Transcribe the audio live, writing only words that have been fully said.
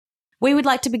We would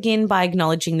like to begin by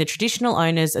acknowledging the traditional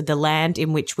owners of the land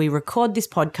in which we record this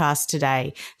podcast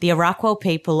today, the Arakwal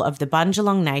people of the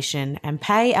Bundjalung Nation, and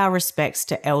pay our respects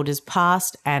to elders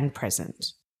past and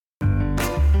present.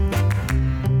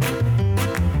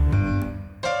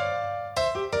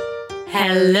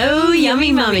 Hello,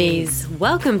 yummy mummies.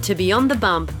 Welcome to Beyond the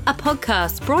Bump, a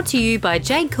podcast brought to you by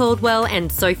Jade Caldwell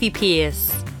and Sophie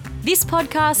Pearce. This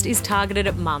podcast is targeted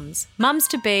at mums,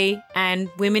 mums-to-be,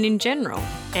 and women in general.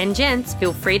 And gents,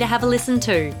 feel free to have a listen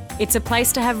too. It's a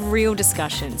place to have real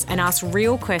discussions and ask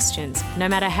real questions, no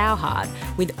matter how hard,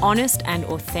 with honest and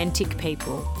authentic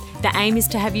people. The aim is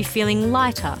to have you feeling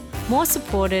lighter, more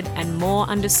supported, and more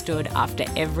understood after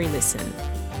every listen.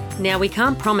 Now, we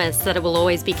can't promise that it will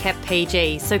always be kept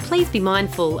PG, so please be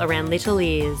mindful around little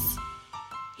ears.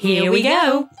 Here we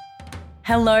go.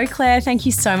 Hello, Claire. Thank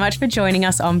you so much for joining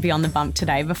us on Beyond the Bump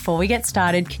today. Before we get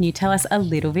started, can you tell us a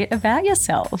little bit about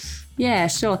yourself? Yeah,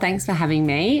 sure. Thanks for having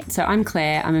me. So I'm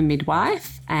Claire. I'm a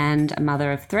midwife and a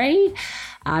mother of 3.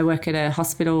 I work at a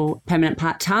hospital permanent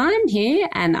part-time here,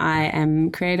 and I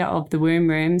am creator of the Womb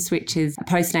Rooms, which is a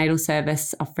postnatal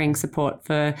service offering support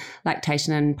for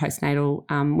lactation and postnatal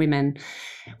women,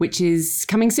 which is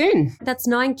coming soon. That's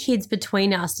 9 kids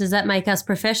between us. Does that make us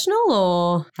professional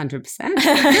or? 100%.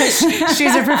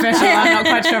 She's a professional. I'm not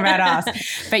quite sure about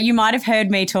us. But you might have heard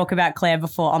me talk about Claire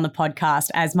before on the podcast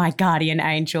as my guardian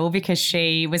angel, because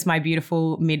she was my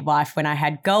beautiful midwife when I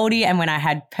had Goldie and when I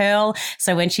had Pearl.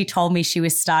 So when she told me she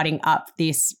was starting up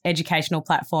this educational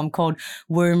platform called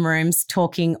Womb Rooms,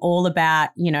 talking all about,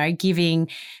 giving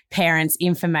parents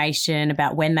information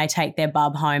about when they take their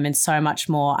bub home and so much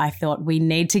more, I thought we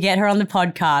need to get her on the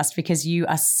podcast because you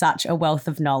are such a wealth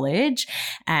of knowledge.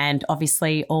 And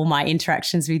obviously all my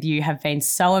interactions with you have been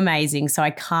so amazing. So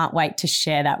I can't wait to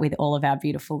share that with all of our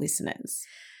beautiful listeners.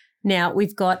 Now,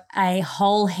 we've got a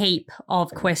whole heap of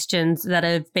questions that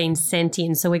have been sent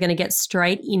in, so we're going to get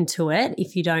straight into it,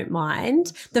 if you don't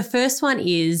mind. The first one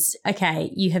is,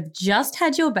 okay, you have just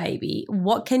had your baby.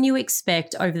 What can you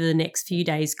expect over the next few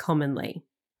days commonly?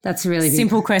 That's a really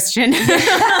simple question.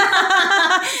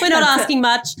 We're not asking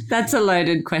much. That's a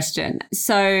loaded question.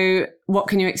 So what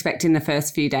can you expect in the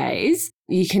first few days?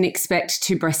 You can expect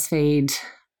to breastfeed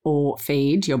or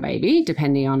feed your baby,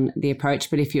 depending on the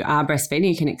approach. But if you are breastfeeding,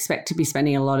 you can expect to be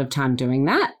spending a lot of time doing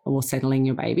that or settling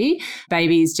your baby.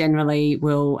 Babies generally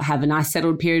will have a nice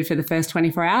settled period for the first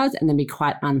 24 hours and then be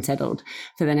quite unsettled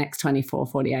for the next 24,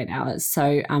 48 hours.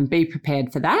 So be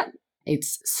prepared for that.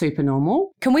 It's super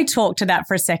normal. Can we talk to that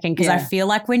for a second? Because I feel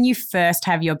like when you first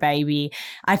have your baby,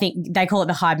 I think they call it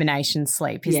the hibernation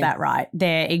sleep. Is that right?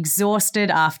 They're exhausted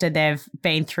after they've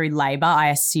been through labour. I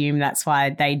assume that's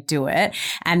why they do it.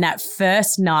 And that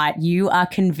first night, you are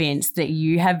convinced that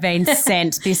you have been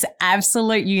sent this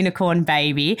absolute unicorn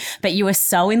baby, but you are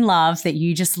so in love that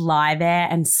you just lie there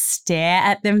and stare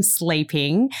at them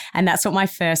sleeping. And that's what my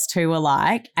first 2 were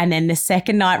like. And then the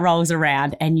second night rolls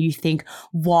around and you think,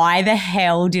 why the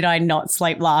hell did I not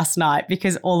sleep last night?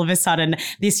 Because all of a sudden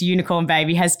this unicorn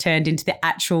baby has turned into the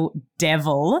actual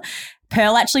devil.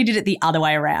 Pearl actually did it the other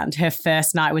way around. Her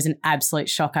first night was an absolute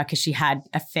shocker because she had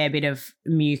a fair bit of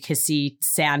mucousy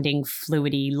sounding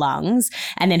fluidy lungs.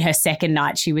 And then her second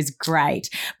night, she was great.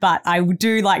 But I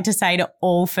do like to say to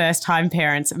all first-time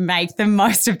parents, make the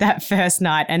most of that first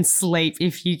night and sleep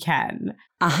if you can.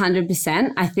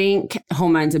 100%. I think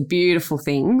hormones are beautiful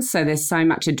things. So there's so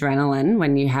much adrenaline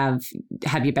when you have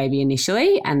your baby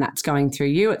initially, and that's going through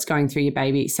you, it's going through your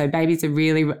baby. So babies are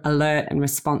really alert and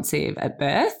responsive at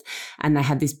birth, and they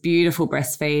have this beautiful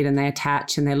breastfeed and they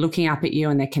attach and they're looking up at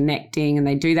you and they're connecting, and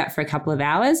they do that for a couple of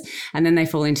hours and then they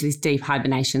fall into this deep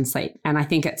hibernation sleep. And I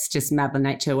think it's just Mother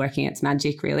Nature working its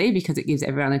magic really, because it gives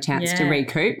everyone a chance to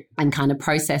recoup and kind of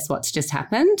process what's just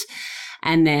happened.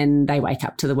 And then they wake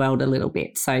up to the world a little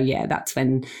bit. So, that's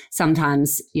when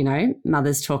sometimes,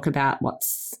 mothers talk about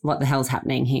what the hell's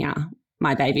happening here.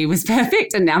 My baby was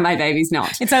perfect and now my baby's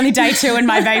not. It's only day 2 and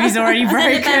my baby's already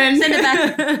broken. Send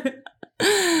it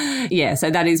back. Yeah,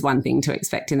 so that is one thing to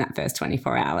expect in that first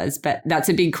 24 hours. But that's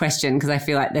a big question because I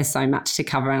feel like there's so much to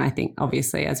cover. And I think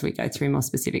obviously as we go through more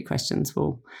specific questions,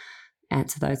 we'll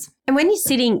answer those. And when you're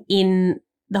sitting in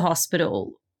the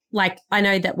hospital, like I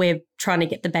know that we're trying to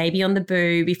get the baby on the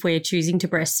boob if we're choosing to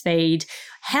breastfeed.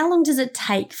 How long does it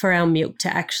take for our milk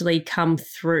to actually come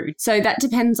through? So that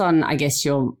depends on, I guess,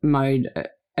 your mode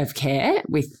of care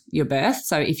with your birth.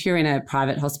 So if you're in a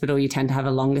private hospital, you tend to have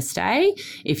a longer stay.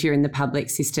 If you're in the public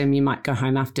system, you might go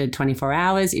home after 24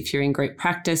 hours. If you're in group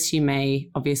practice, you may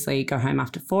obviously go home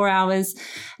after 4 hours.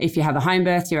 If you have a home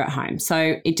birth, you're at home.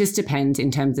 So it just depends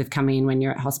in terms of coming in when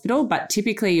you're at hospital, but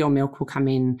typically your milk will come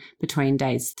in between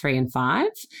days 3 and 5.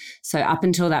 So up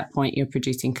until that point, you're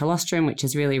producing colostrum, which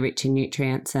is really rich in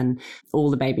nutrients and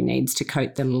all the baby needs to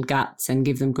coat the little guts and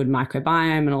give them good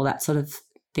microbiome and all that sort of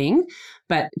thing.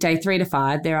 But day 3 to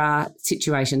 5, there are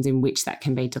situations in which that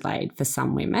can be delayed for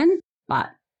some women, but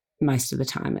most of the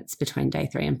time it's between day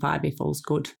 3 and 5 if all's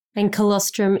good. And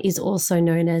colostrum is also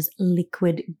known as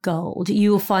liquid gold.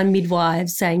 You will find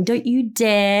midwives saying, don't you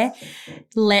dare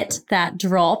let that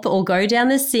drop or go down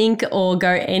the sink or go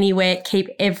anywhere. Keep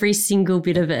every single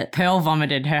bit of it. Pearl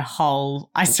vomited her whole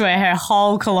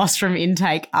colostrum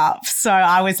intake up. So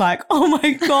I was like, oh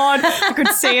my God, I could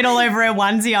see it all over her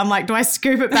onesie. I'm like, do I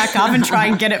scoop it back up and try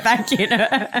and get it back in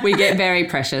her? We get very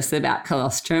precious about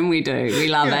colostrum. We do. We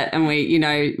love it. And we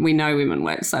know women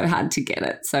work so hard to get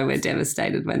it. So we're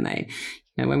devastated when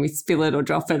when we spill it or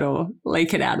drop it or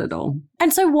leak it out at all.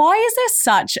 And so why is there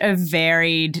such a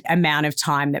varied amount of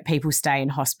time that people stay in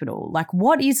hospital? Like,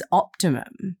 what is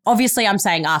optimum? Obviously, I'm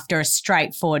saying after a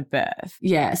straightforward birth.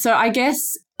 Yeah. So I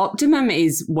guess optimum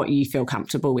is what you feel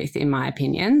comfortable with, in my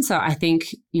opinion. So I think,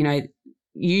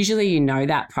 usually you know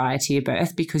that prior to your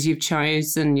birth because you've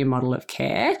chosen your model of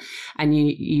care and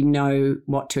you know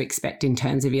what to expect in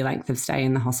terms of your length of stay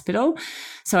in the hospital.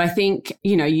 So I think,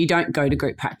 you don't go to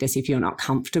group practice if you're not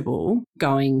comfortable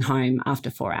going home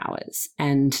after 4 hours.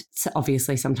 And so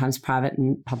obviously sometimes private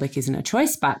and public isn't a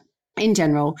choice, but in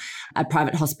general, a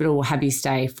private hospital will have you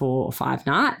stay 4 or 5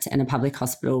 nights and a public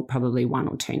hospital probably 1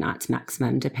 or 2 nights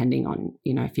maximum, depending on,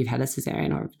 if you've had a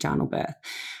cesarean or a vaginal birth.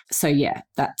 So yeah,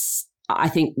 I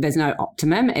think there's no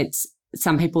optimum.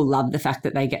 Some people love the fact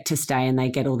that they get to stay and they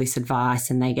get all this advice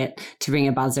and they get to ring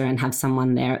a buzzer and have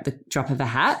someone there at the drop of a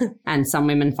hat. And some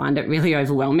women find it really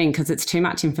overwhelming because it's too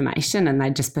much information and they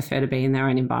just prefer to be in their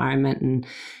own environment and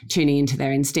tuning into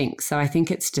their instincts. So I think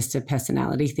it's just a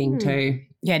personality thing too.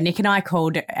 Yeah, Nick and I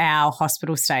called our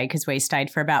hospital stay because we stayed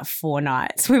for about 4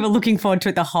 nights. We were looking forward to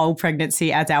it the whole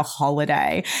pregnancy as our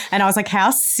holiday. And I was like,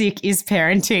 how sick is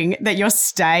parenting that your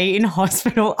stay in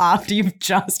hospital after you've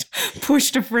just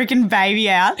pushed a freaking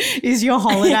baby out is your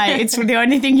holiday? It's the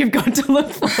only thing you've got to look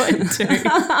forward to.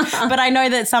 But I know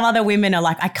that some other women are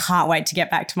like, I can't wait to get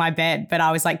back to my bed. But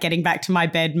I was like, getting back to my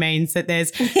bed means that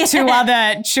there's 2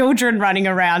 other children running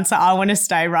around. So I want to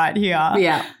stay right here.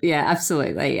 Yeah,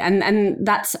 absolutely. And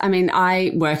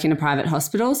I work in a private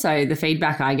hospital, so the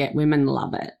feedback I get, women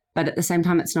love it. But at the same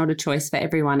time, it's not a choice for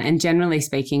everyone. And generally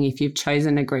speaking, if you've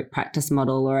chosen a group practice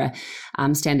model or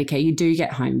a standard care, you do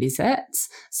get home visits.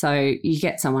 So you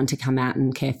get someone to come out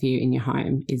and care for you in your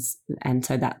home, and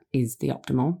so that is the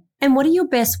optimal. And what are your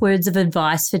best words of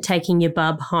advice for taking your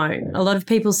bub home? A lot of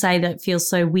people say that it feels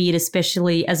so weird,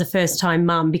 especially as a first-time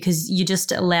mum, because you're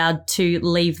just allowed to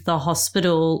leave the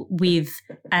hospital with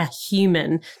a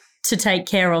human to take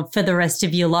care of for the rest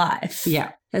of your life.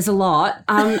 Yeah, there's a lot.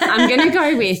 I'm going to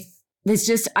go with, there's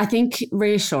just, I think,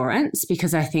 reassurance,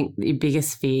 because I think the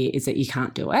biggest fear is that you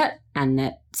can't do it and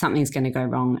that something's going to go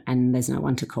wrong and there's no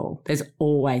one to call. There's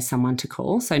always someone to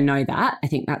call. So know that. I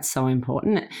think that's so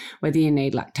important. Whether you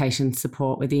need lactation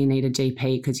support, whether you need a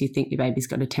GP because you think your baby's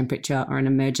got a temperature, or an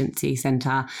emergency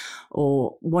centre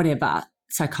or whatever,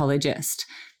 psychologist,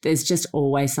 there's just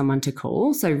always someone to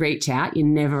call. So reach out. You're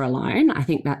never alone. I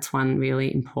think that's one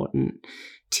really important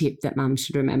tip that mums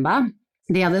should remember.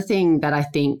 The other thing that I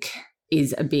think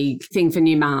is a big thing for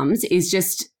new mums is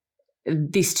just,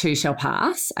 this too shall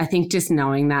pass. I think just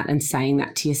knowing that and saying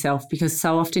that to yourself, because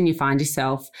so often you find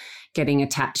yourself getting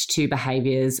attached to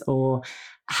behaviours or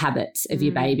habits of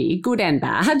your baby, good and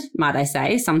bad, might I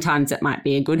say. Sometimes it might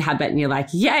be a good habit and you're like,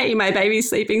 yay, my baby's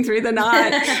sleeping through the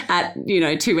night at,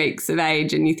 2 weeks of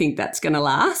age, and you think that's going to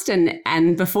last.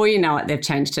 And before you know it, they've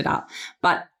changed it up.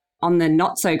 But on the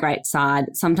not so great side,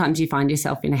 sometimes you find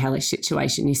yourself in a hellish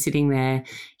situation. You're sitting there,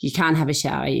 you can't have a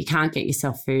shower, you can't get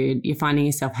yourself food, you're finding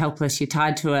yourself helpless, you're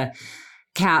tied to a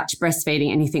couch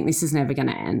breastfeeding, and you think this is never going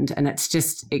to end. And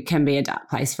it can be a dark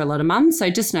place for a lot of mums. So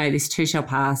just know this too shall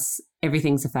pass.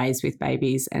 Everything's a phase with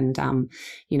babies, and,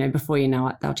 before you know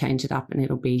it, they'll change it up and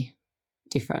it'll be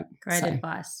different. Great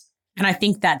advice. And I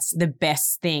think that's the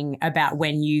best thing about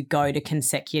when you go to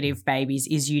consecutive babies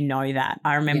is that.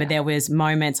 I remember there was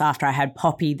moments after I had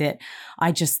Poppy that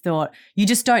I just thought, you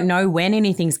just don't know when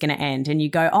anything's going to end. And you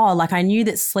go, I knew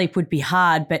that sleep would be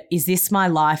hard, but is this my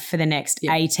life for the next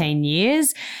 18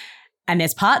 years? And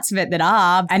there's parts of it that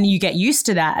are, and you get used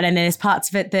to that. And then there's parts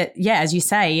of it that, as you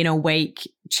say, in a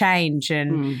week, change.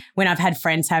 And when I've had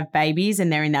friends have babies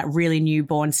and they're in that really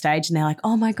newborn stage and they're like,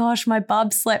 oh my gosh, my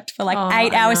bub slept for like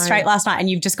 8 hours straight last night, and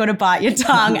you've just got to bite your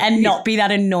tongue and not be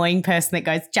that annoying person that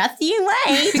goes, just you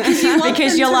wait.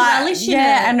 because you're like,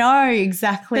 yeah, I know,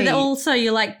 exactly. But also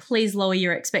you're like, please lower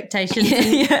your expectations.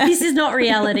 This is not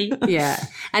reality. Yeah.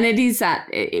 And it is that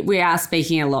we are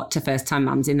speaking a lot to first-time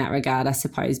mums in that regard, I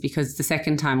suppose, because the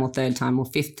second time or third time or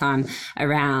fifth time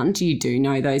around, you do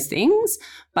know those things,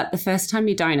 but the first time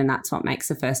you don't, and that's what makes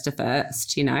a first,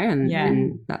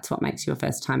 and that's what makes you a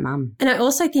first-time mum. And I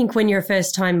also think when you're a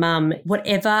first-time mum,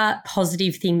 whatever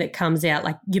positive thing that comes out,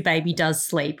 like your baby does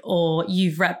sleep or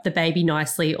you've wrapped the baby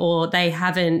nicely or they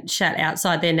haven't shat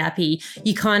outside their nappy,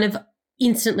 you kind of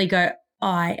instantly go,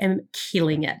 I am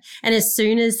killing it. And as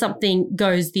soon as something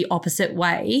goes the opposite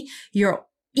way, you're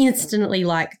instantly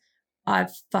like,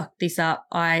 I've fucked this up.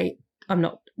 I'm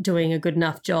not doing a good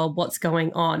enough job. What's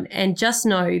going on? And just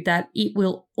know that it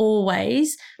will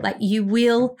always, like, you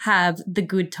will have the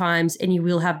good times and you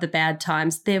will have the bad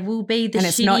times. There will be the and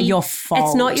it's not your fault.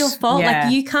 It's not your fault. Yeah.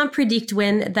 Like, you can't predict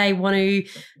when they want to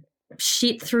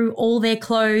shit through all their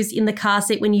clothes in the car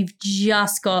seat when you've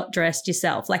just got dressed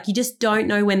yourself. Like, you just don't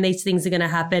know when these things are going to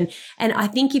happen. And I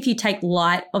think if you take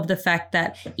light of the fact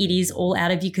that it is all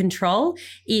out of your control,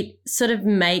 it sort of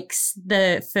makes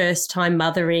the first time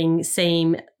mothering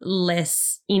seem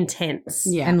less intense.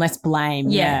 Yeah. And less blame.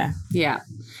 Yeah.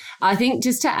 I think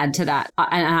just to add to that,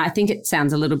 and I think it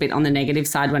sounds a little bit on the negative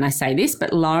side when I say this,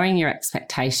 but lowering your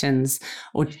expectations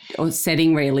or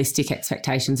setting realistic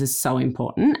expectations is so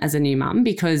important as a new mum,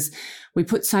 because we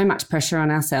put so much pressure on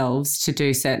ourselves to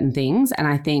do certain things. And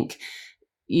I think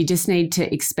you just need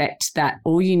to expect that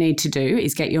all you need to do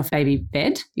is get your baby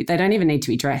fed. They don't even need to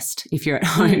be dressed if you're at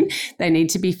home. They need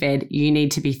to be fed, you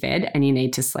need to be fed, and you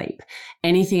need to sleep.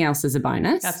 Anything else is a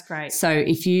bonus. That's great. So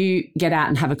if you get out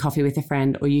and have a coffee with a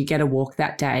friend or you get a walk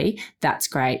that day, that's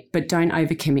great. But don't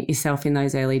overcommit yourself in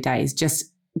those early days.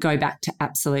 Just go back to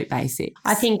absolute basics.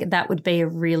 I think that would be a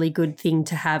really good thing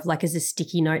to have, like, as a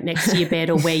sticky note next to your bed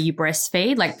or where you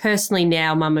breastfeed. Like, personally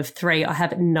now, mum of 3, I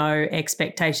have no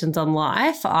expectations on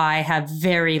life. I have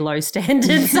very low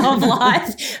standards of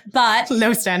life, but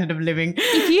low standard of living.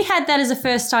 If you had that as a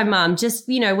first-time mum, just,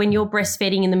 when you're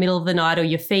breastfeeding in the middle of the night or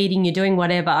you're feeding, you're doing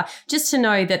whatever, just to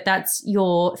know that that's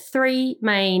your 3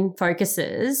 main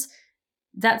focuses,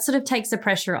 that sort of takes the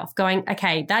pressure off, going,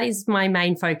 okay, that is my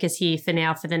main focus here for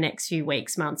now, for the next few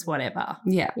weeks, months, whatever.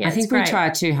 Yeah I think we try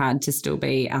too hard to still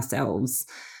be ourselves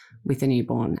with a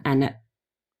newborn, and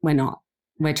we're not.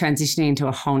 We're transitioning into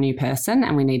a whole new person,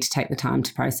 and we need to take the time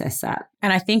to process that.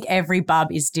 And I think every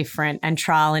bub is different, and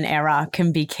trial and error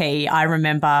can be key. I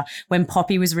remember when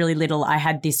Poppy was really little, I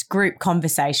had this group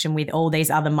conversation with all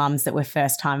these other mums that were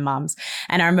first-time mums.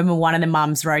 And I remember one of the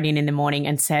mums wrote in the morning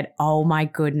and said, oh my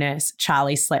goodness,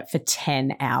 Charlie slept for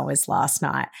 10 hours last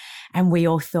night. And we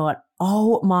all thought,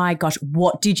 oh my gosh,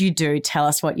 what did you do? Tell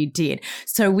us what you did.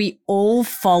 So we all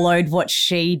followed what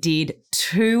she did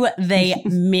to the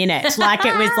minute. Like,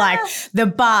 it was like the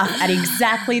bath at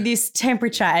exactly this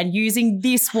temperature and using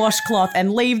this washcloth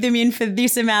and leave them in for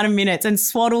this amount of minutes and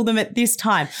swaddle them at this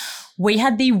time. We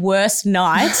had the worst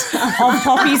night of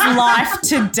Poppy's life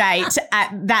to date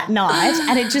at that night.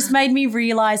 And it just made me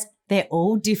realise they're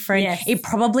all different. Yes. It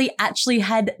probably actually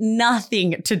had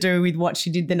nothing to do with what she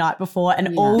did the night before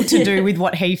and all to do with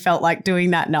what he felt like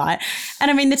doing that night.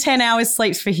 And I mean, the 10 hours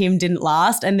sleeps for him didn't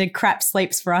last, and the crap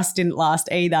sleeps for us didn't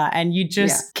last either. And you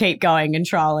just keep going and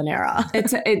trial and error.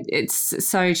 It's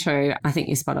so true. I think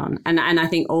you're spot on. And I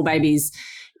think all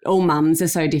mums are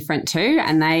so different too,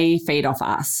 and they feed off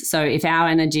us. So if our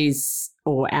energies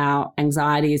or our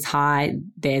anxiety is high,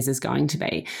 theirs is going to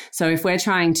be. So if we're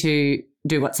trying to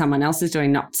do what someone else is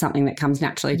doing, not something that comes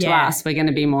naturally to us, we're going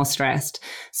to be more stressed.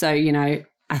 So,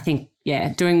 I think,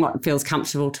 doing what feels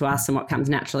comfortable to us and what comes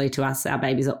naturally to us, our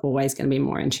babies are always going to be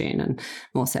more in tune and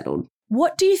more settled.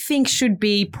 What do you think should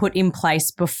be put in place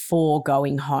before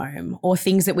going home, or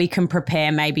things that we can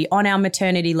prepare maybe on our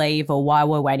maternity leave or while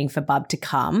we're waiting for bub to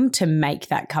come to make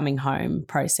that coming home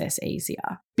process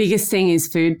easier? Biggest thing is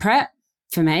food prep.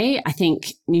 For me, I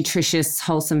think nutritious,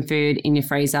 wholesome food in your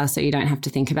freezer so you don't have to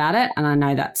think about it. And I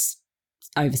know that's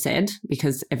oversaid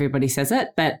because everybody says it,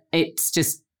 but it's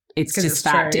just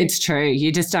fact. True. It's true.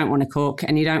 You just don't want to cook,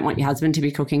 and you don't want your husband to be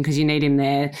cooking because you need him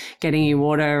there getting you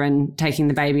water and taking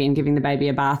the baby and giving the baby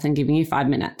a bath and giving you 5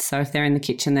 minutes. So if they're in the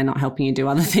kitchen, they're not helping you do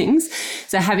other things.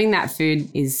 So having that food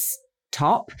is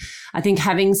top. I think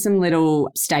having some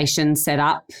little stations set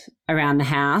up around the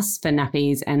house for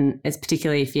nappies, and it's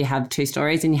particularly if you have 2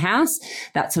 stories in your house,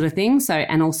 that sort of thing. So,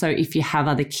 and also if you have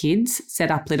other kids,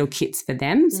 set up little kits for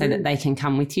them so that they can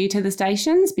come with you to the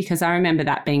stations, because I remember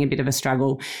that being a bit of a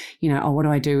struggle, what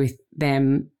do I do with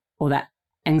them, or that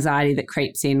anxiety that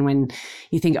creeps in when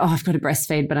you think, I've got to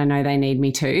breastfeed, but I know they need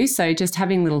me too. So just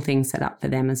having little things set up for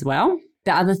them as well.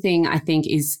 The other thing I think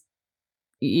is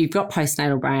you've got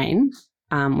postnatal brain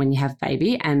when you have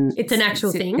baby, and it's an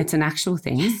actual thing. It's an actual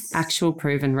thing, yes. Actual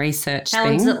proven research How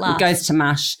thing. long does it last? It goes to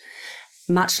mush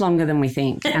much longer than we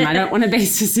think, and I don't want to be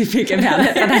specific about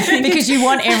it, but I think because you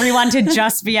want everyone to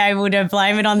just be able to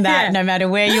blame it on that, no matter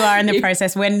where you are in the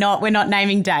process. We're not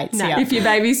naming dates. No, here. If your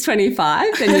baby's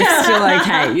 25, then you're still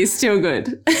okay. You're still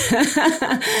good.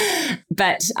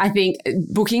 But I think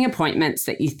booking appointments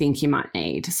that you think you might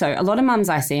need. So a lot of mums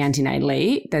I see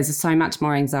antenatally, there's so much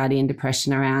more anxiety and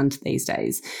depression around these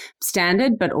days.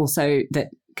 Standard, but also that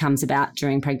comes about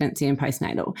during pregnancy and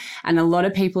postnatal. And a lot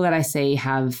of people that I see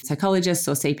have psychologists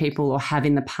or see people or have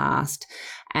in the past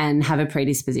and have a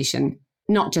predisposition,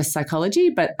 not just psychology,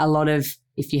 but a lot of,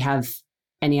 if you have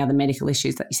any other medical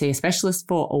issues that you see a specialist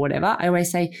for or whatever, I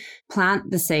always say plant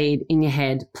the seed in your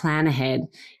head, plan ahead.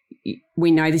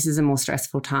 We know this is a more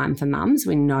stressful time for mums.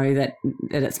 We know that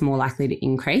it's more likely to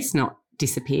increase, not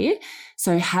disappear.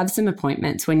 So have some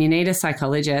appointments. When you need a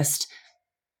psychologist,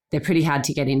 they're pretty hard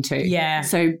to get into. Yeah.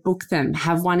 So book them.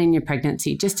 Have one in your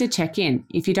pregnancy just to check in.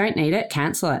 If you don't need it,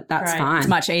 cancel it. That's fine. It's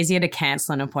much easier to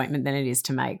cancel an appointment than it is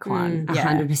to make one.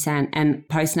 100%. And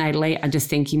postnatally, I just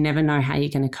think you never know how you're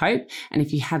going to cope. And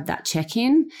if you have that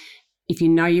check-in, if you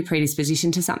know your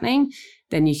predisposition to something,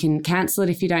 then you can cancel it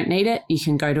if you don't need it. You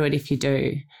can go to it if you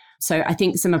do. So I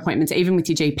think some appointments, even with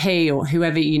your GP or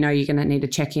whoever you know you're going to need to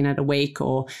check in at a week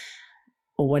or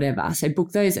whatever. So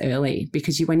book those early,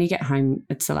 because when you get home,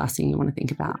 it's the last thing you want to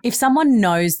think about. If someone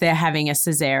knows they're having a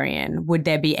cesarean, would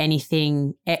there be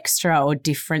anything extra or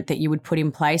different that you would put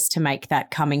in place to make that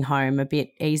coming home a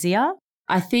bit easier?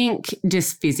 I think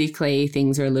just physically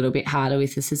things are a little bit harder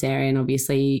with the cesarean.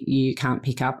 Obviously, you can't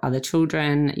pick up other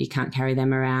children, you can't carry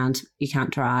them around, you can't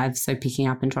drive. So picking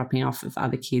up and dropping off of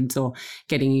other kids or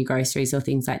getting you groceries or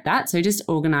things like that. So just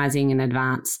organising in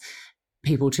advance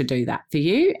people to do that for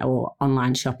you, or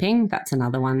online shopping. That's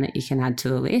another one that you can add to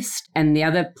the list. And the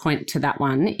other point to that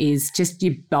one is just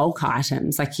your bulk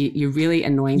items, like your really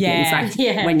annoying things,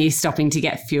 like when you're stopping to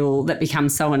get fuel that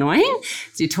becomes so annoying.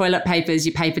 So your toilet papers,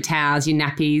 your paper towels, your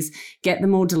nappies, get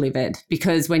them all delivered,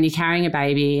 because when you're carrying a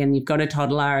baby and you've got a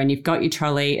toddler and you've got your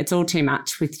trolley, it's all too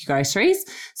much with your groceries.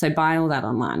 So buy all that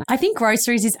online. I think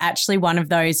groceries is actually one of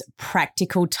those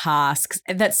practical tasks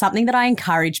that's something that I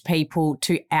encourage people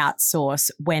to outsource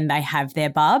when they have their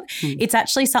bub. It's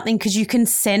actually something, because you can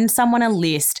send someone a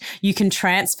list, you can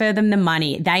transfer them the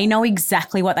money, they know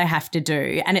exactly what they have to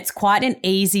do, and it's quite an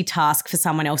easy task for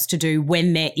someone else to do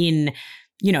when they're in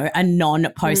a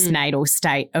non-postnatal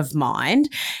state of mind.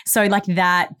 So like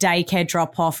that, daycare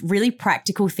drop-off, really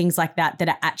practical things like that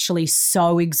are actually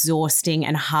so exhausting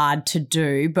and hard to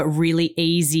do, but really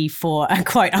easy for a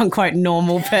quote-unquote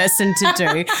normal person to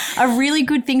do, are really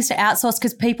good things to outsource,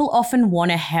 because people often want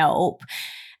to help.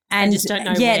 And they just don't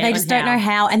know they just don't know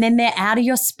how. And then they're out of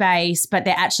your space, but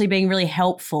they're actually being really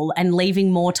helpful and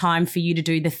leaving more time for you to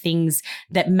do the things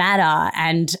that matter.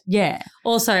 And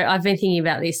Also, I've been thinking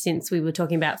about this since we were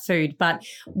talking about food, but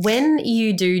when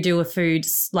you do a food,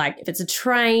 like if it's a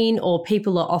train or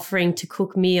people are offering to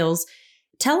cook meals,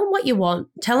 tell them what you want,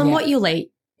 tell them what you'll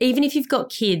eat. Even if you've got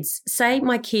kids, say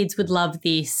my kids would love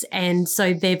this, and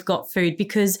so they've got food.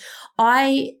 Because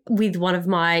I, with one of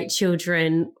my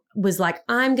children, was like,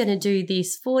 I'm going to do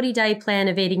this 40-day plan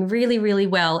of eating really, really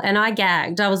well. And I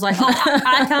gagged. I was like,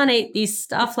 I can't eat this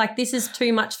stuff. Like, this is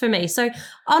too much for me. So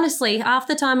honestly, half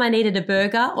the time I needed a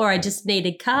burger, or I just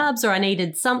needed carbs, or I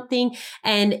needed something.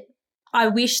 And I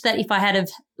wish that if I had have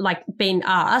been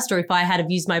asked, or if I had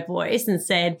have used my voice and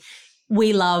said,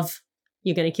 we love,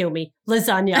 you're going to kill me,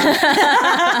 lasagna.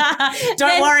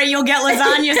 Don't worry, you'll get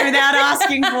lasagnas without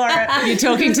asking for it. You're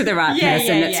talking to the right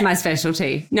person. It's my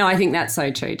specialty. No, I think that's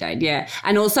so true, Dade. Yeah.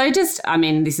 And also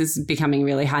this is becoming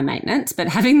really high maintenance, but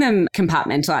having them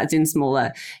compartmentalized in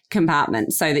smaller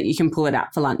compartments so that you can pull it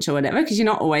out for lunch or whatever, because you're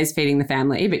not always feeding the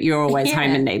family, but you're always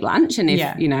home and need lunch. And if,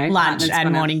 lunch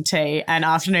and morning tea and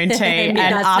afternoon tea and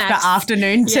after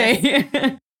afternoon tea.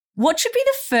 What should be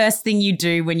the first thing you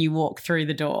do when you walk through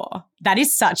the door? That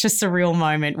is such a surreal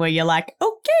moment where you're like,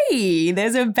 okay,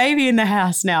 there's a baby in the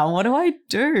house now. What do I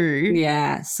do?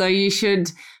 Yeah. So you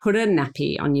should put a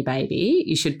nappy on your baby.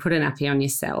 You should put a nappy on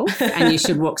yourself and you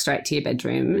should walk straight to your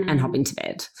bedroom and hop into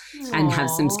bed and have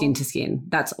some skin to skin.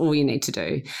 That's all you need to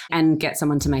do. And get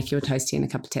someone to make you a toastie and a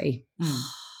cup of tea.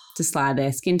 Just lie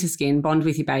there, skin to skin, bond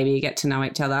with your baby, get to know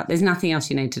each other. There's nothing else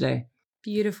you need to do.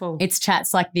 Beautiful. It's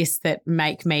chats like this that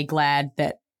make me glad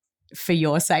that for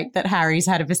your sake that Harry's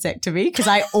had a vasectomy, because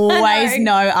I always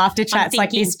know after chats like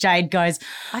this, Jade goes,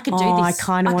 I could do this. I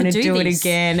kind of want to do it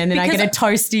again. And then I get a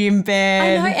toasty in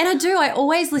bed. I know, and I do. I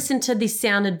always listen to this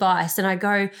sound advice and I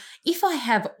go, if I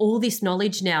have all this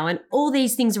knowledge now and all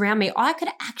these things around me, I could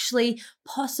actually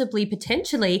possibly,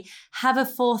 potentially have a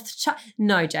fourth child.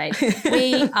 No, Jade,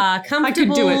 we are comfortable. I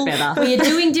could do it better. We are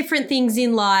doing different things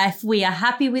in life. We are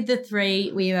happy with the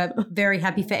 3. We are very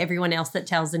happy for everyone else that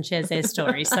tells and shares their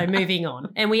story. So moving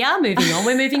on. And we are moving on.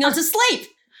 We're moving on to sleep.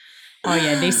 Oh,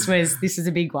 yeah, this is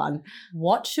a big one.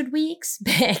 What should we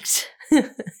expect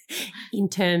in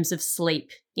terms of sleep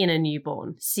in a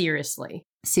newborn? Seriously,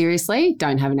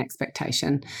 don't have an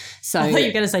expectation. So I thought you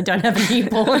were going to say don't have a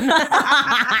newborn.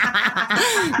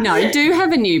 No, do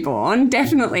have a newborn.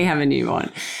 Definitely have a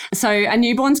newborn. So a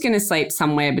newborn's going to sleep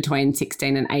somewhere between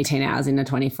 16 and 18 hours in a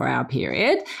 24-hour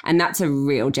period, and that's a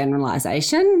real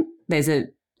generalisation. There's a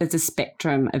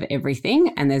spectrum of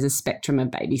everything and there's a spectrum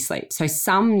of baby sleep. So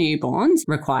some newborns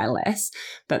require less,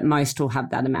 but most will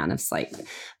have that amount of sleep.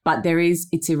 But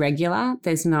it's irregular.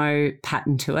 There's no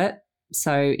pattern to it.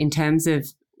 So in terms of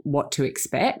what to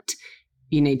expect,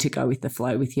 you need to go with the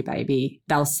flow with your baby.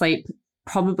 They'll sleep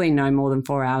probably no more than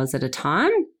 4 hours at a time.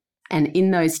 And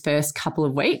in those first couple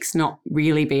of weeks, not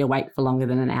really be awake for longer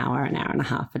than an hour and a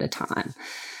half at a time.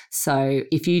 So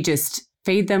if you just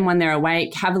feed them when they're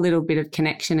awake, have a little bit of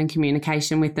connection and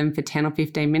communication with them for 10 or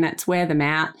 15 minutes, wear them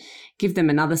out, give them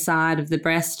another side of the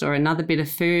breast or another bit of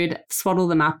food, swaddle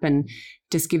them up and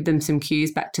just give them some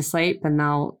cues back to sleep, and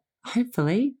they'll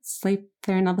hopefully sleep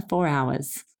for another 4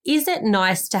 hours. Is it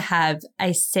nice to have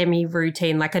a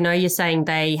semi-routine? Like I know you're saying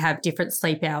they have different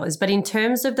sleep hours, but in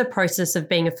terms of the process of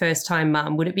being a first-time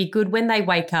mum, would it be good when they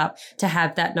wake up to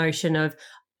have that notion of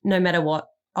no matter what,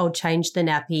 I'll change the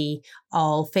nappy,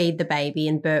 I'll feed the baby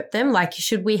and burp them? Like,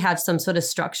 should we have some sort of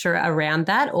structure around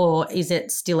that, or is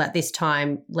it still at this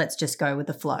time, let's just go with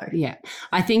the flow? Yeah.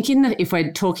 I think if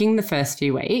we're talking the first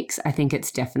few weeks, I think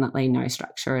it's definitely no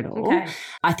structure at all. Okay.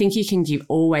 I think you can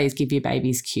always give your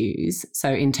babies cues. So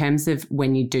in terms of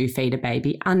when you do feed a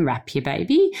baby, unwrap your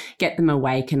baby, get them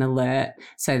awake and alert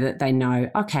so that they know,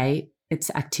 okay, it's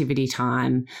activity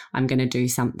time. I'm going to do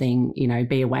something,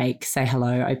 be awake, say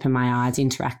hello, open my eyes,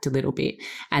 interact a little bit.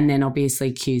 And then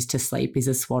obviously cues to sleep is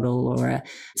a swaddle or a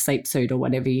sleep suit or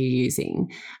whatever you're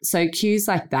using. So cues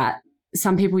like that.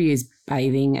 Some people use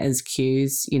bathing as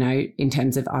cues, in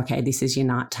terms of, okay, this is your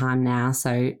nighttime now,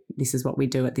 so this is what we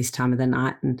do at this time of the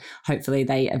night, and hopefully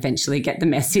they eventually get the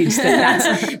message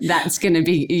that that's going to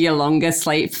be your longer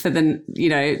sleep for the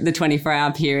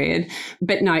 24-hour period.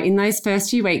 But no, in those first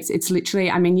few weeks, it's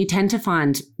literally, you tend to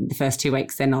find the first 2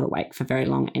 weeks they're not awake for very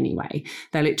long anyway.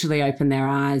 They literally open their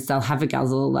eyes, they'll have a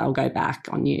guzzle, they'll go back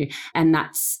on you, and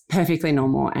that's perfectly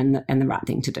normal and the right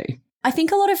thing to do. I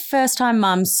think a lot of first-time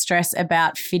mums stress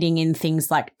about fitting in things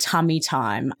like tummy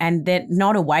time, and they're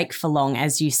not awake for long,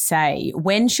 as you say.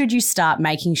 When should you start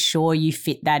making sure you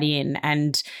fit that in?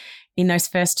 And in those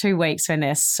first 2 weeks when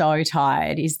they're so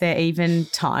tired, is there even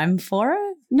time for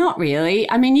it? Not really.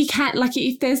 You can't,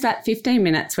 if there's that 15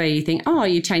 minutes where you think, oh,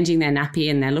 you're changing their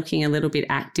nappy and they're looking a little bit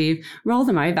active, roll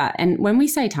them over. And when we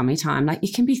say tummy time,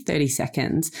 it can be 30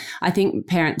 seconds. I think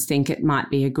parents think it might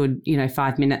be a good,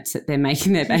 5 minutes that they're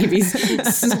making their babies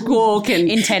squawk and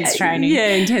intense training. Yeah,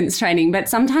 intense training. But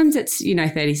sometimes it's,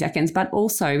 30 seconds. But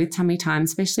also with tummy time,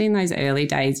 especially in those early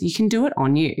days, you can do it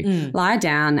on you. Lie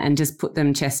down and just put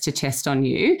them chest to chest on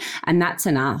you. And that's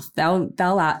enough. They'll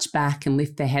arch back and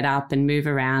lift their head up and move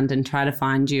around and try to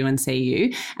find you and see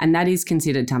you. And that is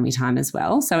considered tummy time as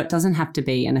well. So it doesn't have to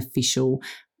be an official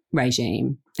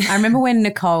regime. I remember when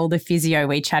Nicole, the physio,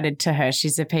 we chatted to her,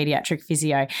 she's a pediatric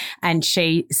physio, and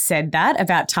she said that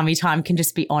about tummy time can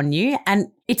just be on you. And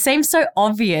it seems so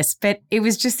obvious, but it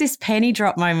was just this penny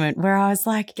drop moment where I was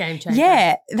like, game changer.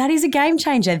 Yeah, that is a game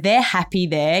changer. They're happy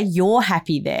there. You're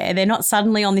happy there. They're not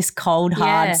suddenly on this cold,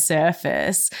 hard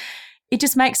surface. It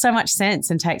just makes so much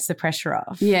sense and takes the pressure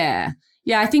off. Yeah.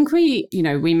 Yeah, I think we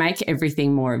make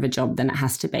everything more of a job than it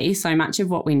has to be. So much of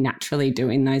what we naturally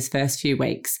do in those first few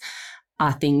weeks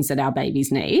are things that our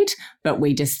babies need, but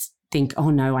we just think, oh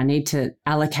no, I need to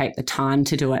allocate the time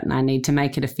to do it and I need to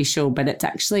make it official. But it's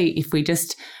actually, if we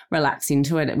just relax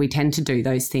into it, we tend to do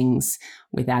those things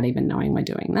without even knowing we're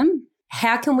doing them.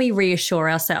 How can we reassure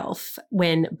ourselves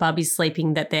when Bubby's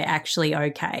sleeping that they're actually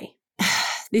okay?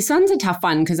 This one's a tough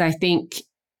one because I think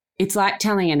it's like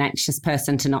telling an anxious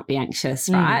person to not be anxious,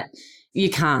 right? You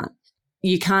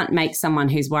can't make someone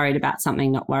who's worried about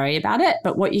something not worry about it.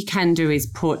 But what you can do is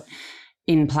put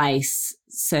in place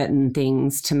certain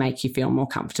things to make you feel more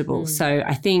comfortable. So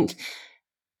I think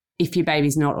if your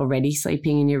baby's not already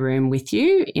sleeping in your room with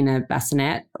you in a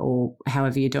bassinet or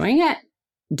however you're doing it,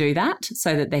 do that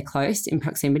so that they're close in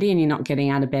proximity and you're not getting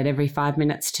out of bed every 5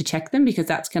 minutes to check them, because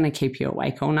that's going to keep you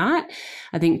awake all night.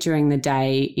 I think during the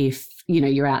day, if,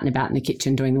 you're out and about in the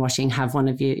kitchen doing the washing, have one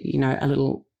of you, a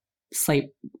little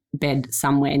sleep bed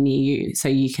somewhere near you so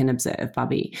you can observe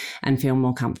Bubby and feel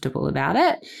more comfortable about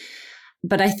it.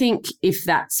 But I think if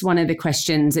that's one of the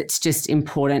questions, it's just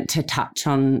important to touch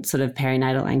on sort of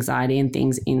perinatal anxiety and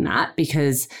things in that,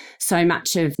 because so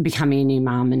much of becoming a new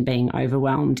mum and being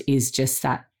overwhelmed is just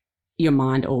that your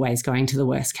mind always going to the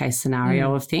worst case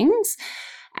scenario of things.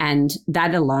 And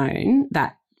that alone,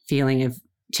 that feeling of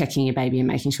checking your baby and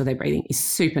making sure they're breathing is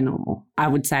super normal. I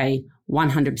would say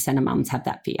 100% of mums have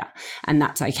that fear, and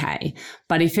that's okay.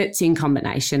 But if it's in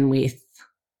combination with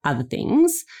other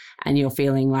things and you're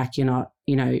feeling like you're not,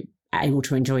 able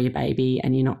to enjoy your baby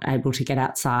and you're not able to get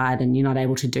outside and you're not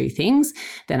able to do things,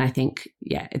 then I think,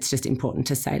 it's just important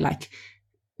to say, like,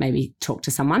 maybe talk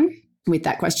to someone with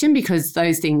that question, because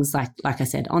those things, like I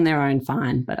said, on their own,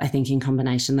 fine. But I think in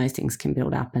combination, those things can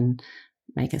build up and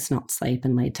make us not sleep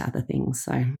and lead to other things.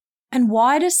 So. And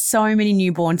why do so many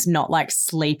newborns not like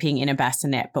sleeping in a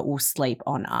bassinet but will sleep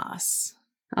on us?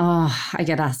 Oh, I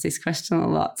get asked this question a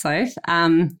lot, Soph.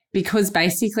 Because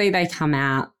basically they come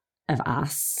out of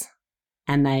us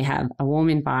and they have a warm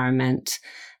environment,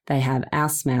 they have our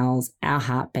smells, our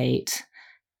heartbeat,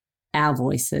 our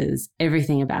voices,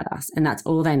 everything about us, and that's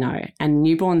all they know. And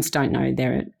newborns don't know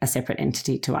they're a separate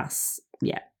entity to us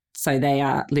yet. So they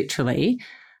are literally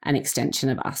an extension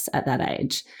of us at that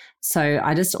age. So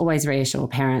I just always reassure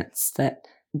parents that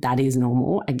that is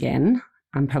normal. Again,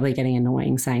 I'm probably getting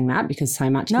annoying saying that because so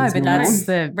much is normal. That's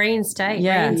the reinstate.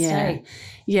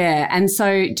 Yeah. And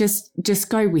so just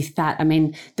go with that. I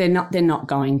mean, they're not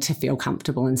going to feel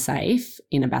comfortable and safe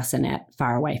in a bassinet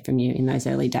far away from you in those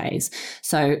early days.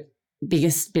 So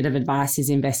biggest bit of advice is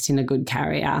invest in a good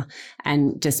carrier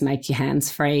and just make your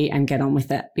hands free and get on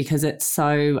with it, because it's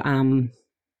so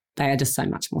they are just so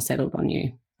much more settled on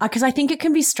you. Because I think it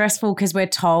can be stressful because we're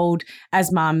told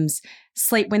as mums,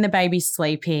 sleep when the baby's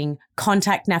sleeping,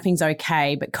 contact napping's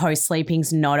okay, but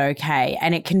co-sleeping's not okay.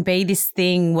 And it can be this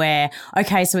thing where,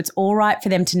 okay, so it's all right for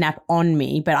them to nap on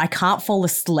me, but I can't fall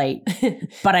asleep,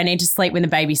 but I need to sleep when the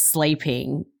baby's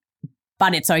sleeping,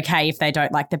 but it's okay if they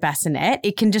don't like the bassinet.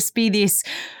 It can just be this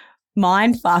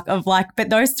mind fuck of like, but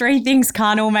those three things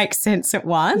can't all make sense at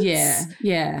once.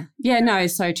 No,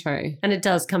 so true. And it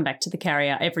does come back to the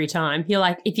carrier every time. You're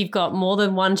like, if you've got more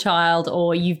than one child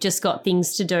or you've just got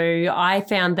things to do, I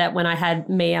found that when I had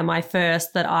Mia, my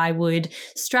first, that I would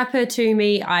strap her to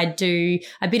me. I'd do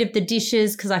a bit of the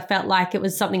dishes because I felt like it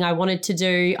was something I wanted to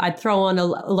do. I'd throw on a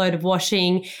load of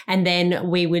washing and then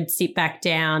we would sit back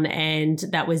down and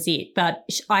that was it. But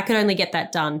I could only get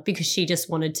that done because she just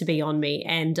wanted to be on me.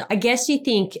 And I guess you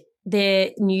think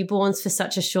they're newborns for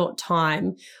such a short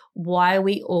time. Why are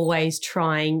we always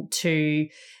trying to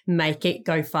make it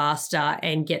go faster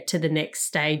and get to the next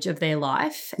stage of their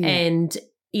life? Yeah. And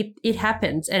it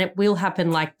happens, and it will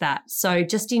happen like that. So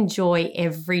just enjoy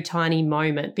every tiny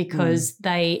moment, because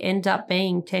they end up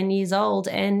being 10 years old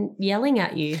and yelling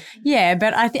at you. Yeah,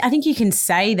 but I think you can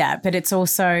say that, but it's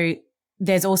also –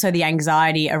 there's also the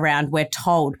anxiety around, we're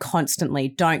told constantly,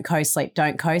 don't co-sleep.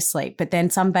 But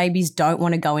then some babies don't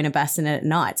want to go in a bassinet at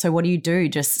night. So what do?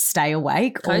 Just stay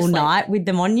awake all night with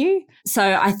them on you?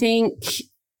 So I think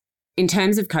in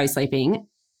terms of co-sleeping,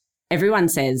 everyone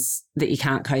says that you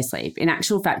can't co-sleep. In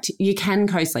actual fact, you can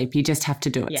co-sleep. You just have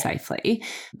to do it safely.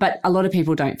 But a lot of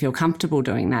people don't feel comfortable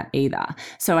doing that either.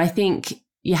 So I think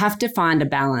you have to find a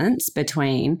balance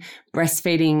between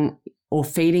breastfeeding or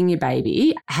feeding your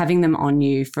baby, having them on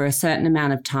you for a certain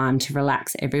amount of time to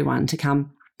relax everyone, to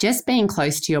come. Just being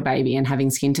close to your baby and having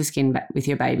skin to skin with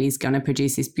your baby is going to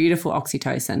produce this beautiful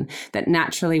oxytocin that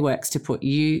naturally works to put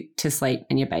you to sleep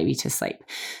and your baby to sleep.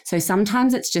 So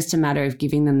sometimes it's just a matter of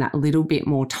giving them that little bit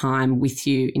more time with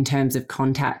you in terms of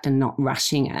contact and not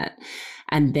rushing it.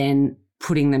 And then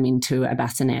putting them into a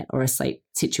bassinet or a sleep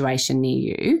situation near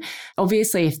you.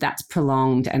 Obviously, if that's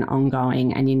prolonged and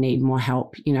ongoing and you need more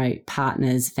help, you know,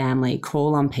 partners, family,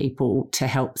 call on people to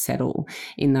help settle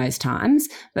in those times.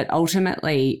 But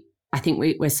ultimately, I think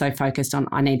we're so focused on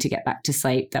I need to get back to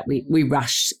sleep that we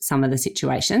rush some of the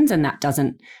situations, and that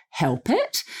doesn't help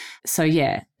it. So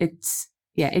it's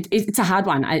a hard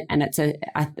one. I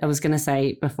was going to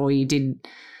say before you did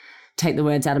take the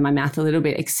words out of my mouth a little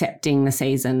bit, accepting the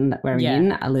season that we're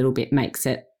in a little bit makes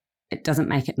it doesn't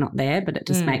make it not there, but it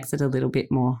just makes it a little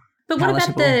bit more But palatable. what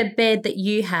about the bed that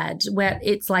you had where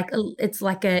it's like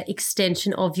a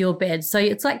extension of your bed? So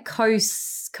it's like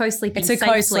co-sleeping It's a safely.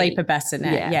 co-sleeper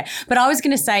bassinet, yeah. But I was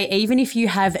going to say, even if you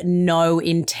have no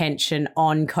intention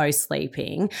on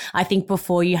co-sleeping, I think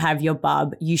before you have your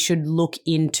bub, you should look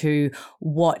into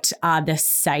what are the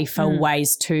safer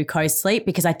ways to co-sleep,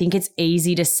 because I think it's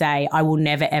easy to say, I will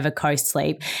never, ever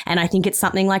co-sleep. And I think it's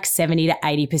something like 70 to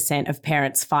 80% of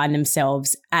parents find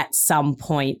themselves at some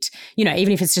point, you know,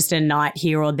 even if it's just a night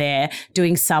here or there,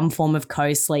 doing some form of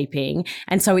co-sleeping.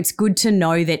 And so it's good to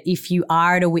know that if you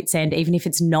are at a wit's end, even if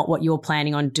it's not what you're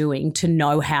planning on doing, to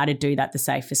know how to do that the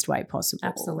safest way possible.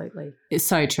 Absolutely. It's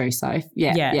so true, Soph.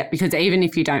 Yeah. Because even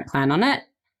if you don't plan on it,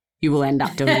 you will end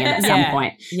up doing it at some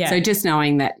point. Yeah. So just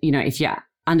knowing that, you know, if you're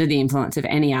under the influence of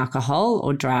any alcohol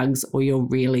or drugs, or you're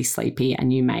really sleepy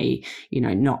and you may, you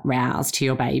know, not rouse to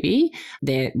your baby,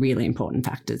 they're really important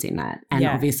factors in that. And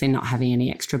obviously not having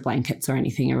any extra blankets or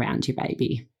anything around your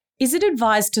baby. Is it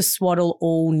advised to swaddle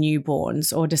all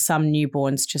newborns, or do some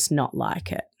newborns just not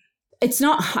like it? It's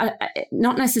not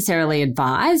necessarily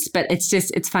advised, but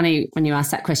it's funny when you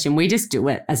ask that question. We just do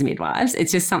it as midwives.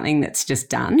 It's just something that's just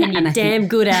done. And you're damn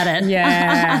good at it.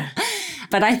 Yeah.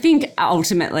 But I think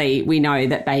ultimately we know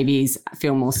that babies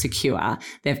feel more secure.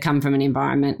 They've come from an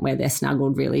environment where they're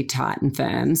snuggled really tight and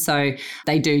firm. So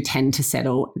they do tend to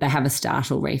settle. They have a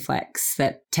startle reflex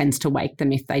that tends to wake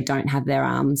them if they don't have their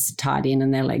arms tied in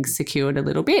and their legs secured a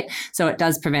little bit. So it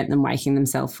does prevent them waking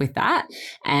themselves with that.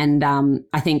 And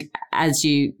I think as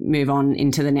you move on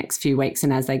into the next few weeks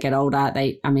and as they get older,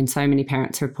 so many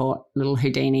parents report little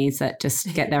Houdinis that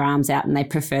just get their arms out and they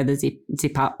prefer the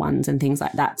zip up ones and things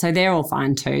like that. So they're all fine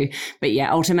too. But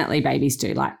yeah, ultimately babies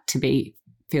do like to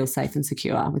feel safe and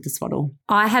secure with the swaddle.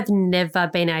 I have never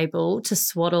been able to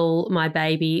swaddle my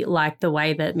baby like the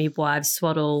way that midwives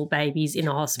swaddle babies in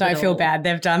a hospital. Don't feel bad.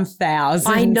 They've done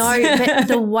thousands. I know, but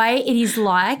the way it's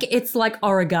like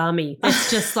origami. It's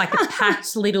just like a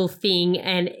packed little thing.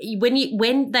 And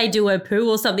when they do a poo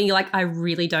or something, you're like, I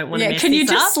really don't want to mess can you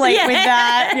this just up. sleep with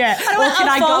that? Yeah. Or can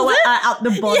I go up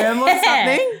the bottom or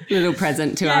something? Little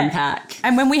present to unpack.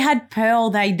 And when we had Pearl,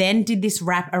 they then did this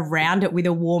wrap around it with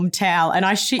a warm towel. And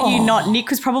I shit you not, Nick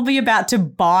was probably about to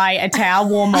buy a towel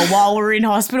warmer while we were in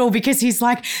hospital, because he's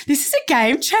like, this is a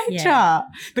game changer. Yeah.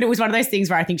 But it was one of those things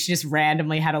where I think she just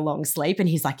randomly had a long sleep and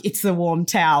he's like, it's the warm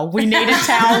towel. We need a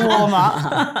towel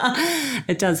warmer.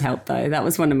 It does help though. That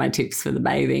was one of my tips for the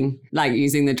bathing, like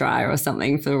using the dryer or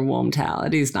something for a warm towel.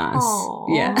 It is nice.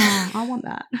 Aww. Yeah. I want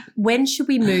that. When should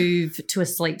we move to a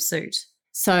sleep suit?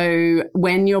 So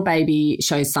when your baby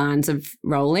shows signs of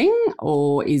rolling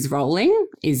or is rolling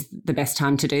is the best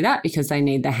time to do that, because they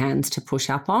need the hands to push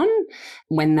up on.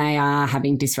 When they are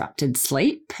having disrupted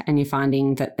sleep and you're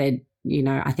finding that they're, you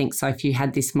know, I think, so if you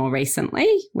had this more recently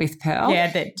with Pearl.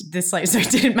 Yeah, the sleep suit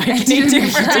didn't make any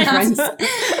difference.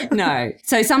 No.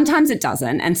 So sometimes it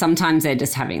doesn't, and sometimes they're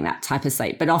just having that type of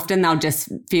sleep. But often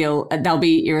they'll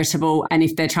be irritable, and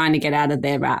if they're trying to get out of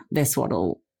their wrap, their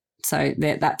swaddle. So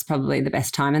that's probably the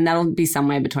best time, and that'll be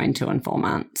somewhere between 2 and 4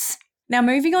 months. Now,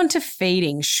 moving on to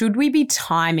feeding, should we be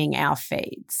timing our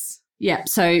feeds? Yeah,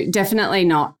 so definitely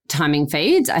not timing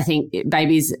feeds. I think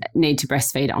babies need to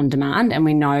breastfeed on demand, and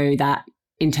we know that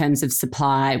in terms of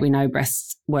supply, we know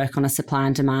breasts work on a supply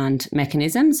and demand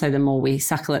mechanism. So the more we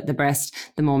suckle at the breast,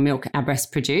 the more milk our breasts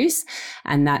produce,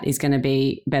 and that is going to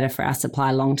be better for our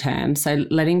supply long term. So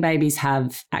letting babies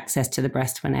have access to the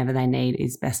breast whenever they need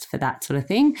is best for that sort of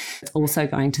thing. It's also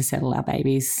going to settle our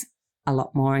babies a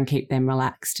lot more and keep them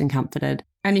relaxed and comforted.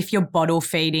 And if you're bottle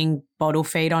feeding, bottle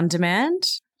feed on demand?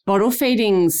 Bottle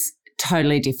feeding's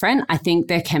totally different. I think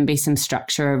there can be some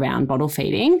structure around bottle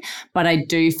feeding, but I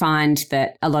do find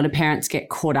that a lot of parents get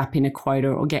caught up in a quota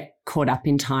or get caught up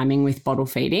in timing with bottle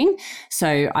feeding.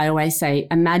 So I always say,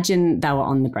 imagine they were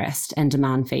on the breast and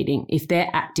demand feeding. If they're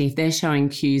active, they're showing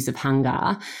cues of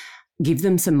hunger, give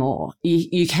them some more.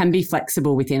 You can be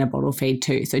flexible within a bottle feed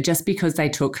too. So just because they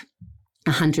took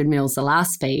 100 mils the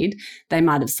last feed, they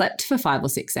might have slept for 5 or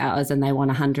 6 hours and they want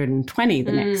 120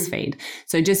 the next feed.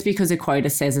 So just because a quota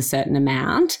says a certain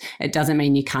amount, it doesn't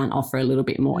mean you can't offer a little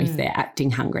bit more if they're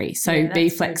acting hungry. So be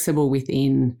flexible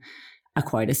within a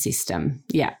quota system.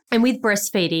 Yeah. And with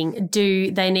breastfeeding,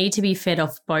 do they need to be fed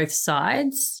off both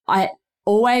sides? I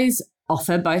always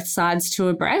offer both sides to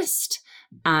a breast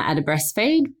at a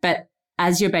breastfeed, but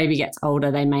as your baby gets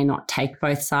older, they may not take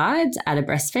both sides at a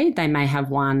breastfeed. They may have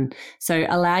one. So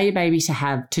allow your baby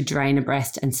to drain a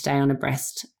breast and stay on a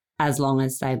breast as long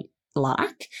as they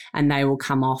like, and they will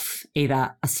come off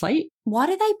either asleep. Why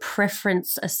do they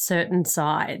preference a certain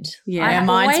side? Yeah,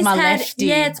 mine's my lefty.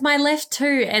 Yeah, it's my left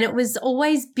too, and it was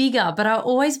always bigger, but I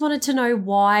always wanted to know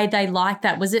why they liked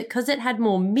that. Was it because it had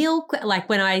more milk? Like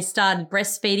when I started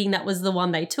breastfeeding, that was the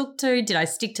one they took to. Did I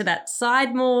stick to that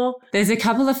side more? There's a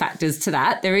couple of factors to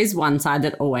that. There is one side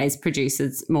that always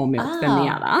produces more milk than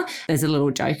the other. There's a little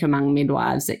joke among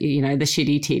midwives that, you know, the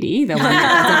shitty titty, the one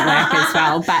that doesn't work as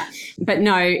well. But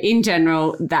no, in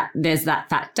general, that there's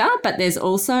that factor, but there's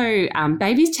also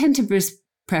babies tend to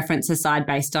preference a side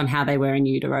based on how they were in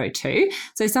utero too.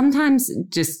 So sometimes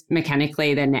just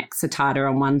mechanically their necks are tighter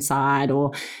on one side,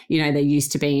 or, you know, they're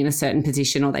used to being in a certain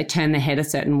position, or they turn their head a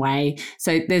certain way.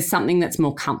 So there's something that's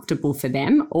more comfortable for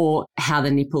them, or how the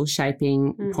nipple's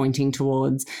shaping, pointing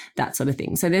towards, that sort of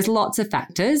thing. So there's lots of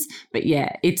factors, but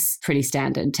yeah, it's pretty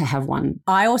standard to have one.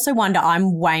 I also wonder,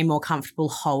 I'm way more comfortable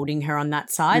holding her on that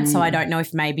side. So I don't know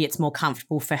if maybe it's more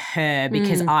comfortable for her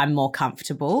because I'm more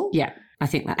comfortable. Yeah. I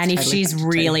think that's and if totally she's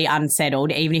really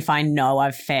unsettled, even if I know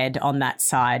I've fed on that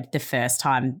side the first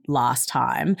time, last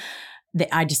time,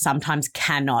 I just sometimes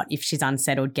cannot, if she's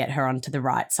unsettled, get her onto the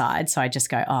right side. So I just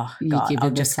go, oh, God,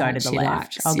 I'll just go to the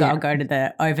left. I'll go to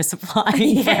the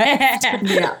oversupplying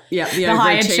Yeah, the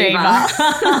high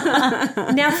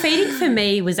achiever. Now, feeding for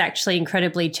me was actually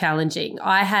incredibly challenging.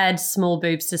 I had small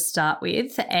boobs to start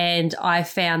with, and I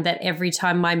found that every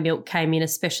time my milk came in,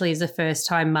 especially as a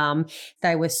first-time mum,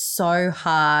 they were so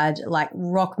hard, like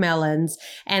rock melons,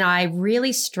 and I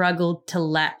really struggled to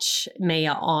latch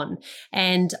Mia on.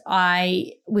 And I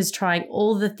was trying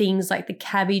all the things like the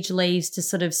cabbage leaves to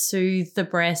sort of soothe the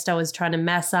breast. I was trying to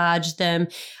massage them.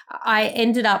 I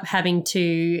ended up having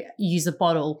to use a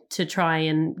bottle to try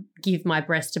and give my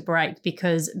breast a break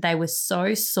because they were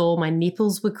so sore. My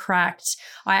nipples were cracked.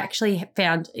 I actually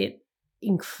found it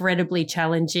incredibly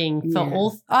challenging for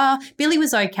all. Billy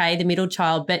was okay, the middle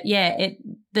child, but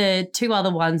the two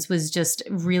other ones was just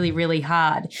really, really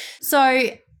hard.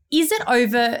 So is it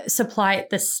oversupply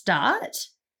at the start?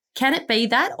 Can it be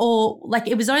that? Or like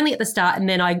it was only at the start and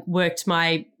then I worked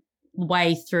my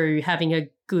way through having a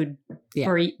good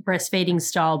breastfeeding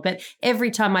style. But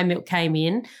every time my milk came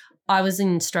in, I was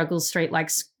in struggle street,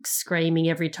 like screaming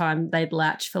every time they'd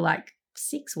latch for like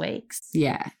 6 weeks.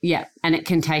 Yeah. And it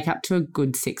can take up to a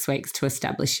good 6 weeks to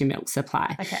establish your milk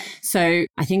supply. Okay. So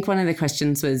I think one of the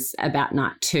questions was about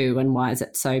night 2 and why is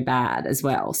it so bad as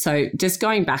well. So just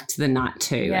going back to the night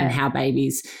 2 and how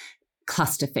babies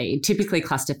typically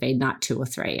cluster feed night 2 or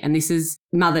 3. And this is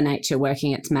Mother Nature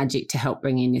working its magic to help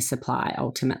bring in your supply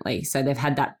ultimately. So they've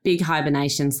had that big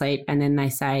hibernation sleep and then they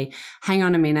say, hang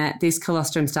on a minute, this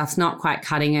colostrum stuff's not quite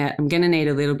cutting it. I'm going to need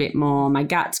a little bit more. My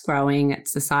gut's growing.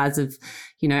 It's the size of,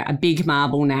 you know, a big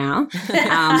marble now.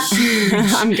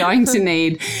 I'm going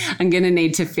to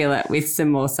need to fill it with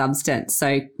some more substance.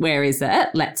 So where is it?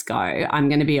 Let's go. I'm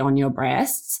going to be on your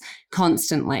breasts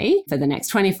constantly for the next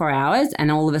 24 hours.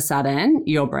 And all of a sudden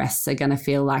your breasts are going to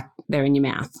feel like they're in your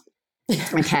mouth.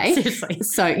 Okay. Seriously.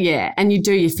 So yeah. And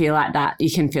you feel like that.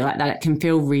 You can feel like that. It can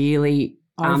feel really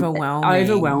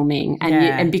overwhelming.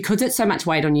 And because it's so much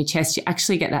weight on your chest, you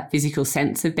actually get that physical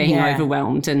sense of being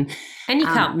overwhelmed. And you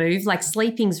can't move. Like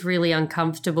sleeping's really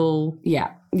uncomfortable.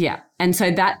 Yeah. And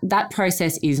so that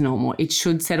process is normal. It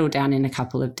should settle down in a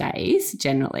couple of days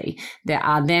generally. There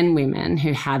are then women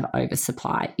who have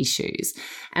oversupply issues.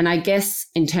 And I guess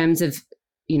in terms of,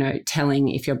 you know, telling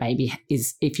if you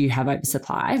have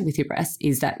oversupply with your breast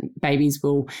is that babies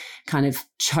will kind of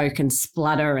choke and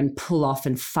splutter and pull off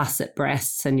and fuss at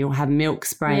breasts, and you'll have milk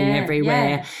spraying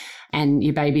everywhere. And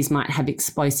your babies might have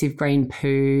explosive green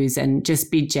poos and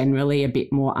just be generally a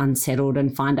bit more unsettled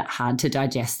and find it hard to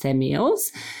digest their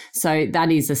meals. So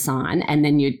that is a sign. And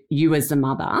then you as the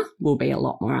mother will be a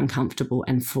lot more uncomfortable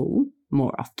and full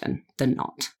more often than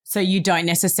not. So you don't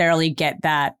necessarily get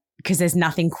that because there's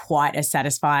nothing quite as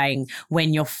satisfying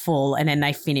when you're full and then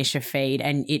they finish a feed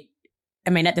and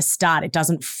at the start it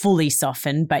doesn't fully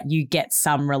soften, but you get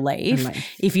some relief.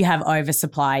 If you have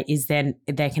oversupply,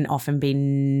 there can often be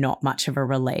not much of a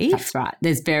relief. That's right.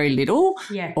 There's very little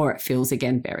or it fills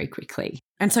again very quickly.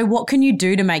 And so what can you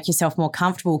do to make yourself more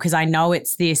comfortable? Because I know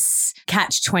it's this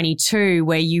catch-22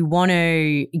 where you want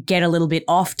to get a little bit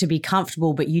off to be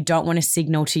comfortable, but you don't want to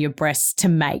signal to your breasts to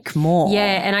make more.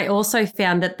 Yeah, and I also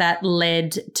found that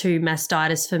led to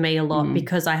mastitis for me a lot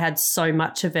because I had so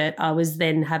much of it. I was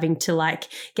then having to like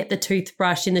get the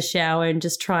toothbrush in the shower and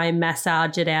just try and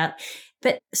massage it out.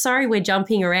 But sorry, we're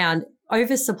jumping around.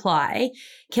 Oversupply,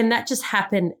 can that just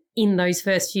happen in those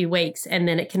first few weeks and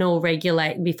then it can all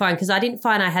regulate and be fine? Because I didn't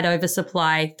find I had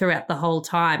oversupply throughout the whole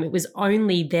time. It was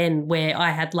only then where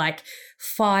I had like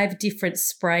 5 different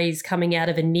sprays coming out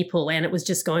of a nipple and it was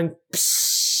just going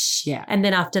psh. Yeah. And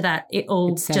then after that, it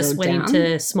all just went down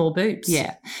into small boobs.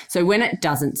 Yeah. So when it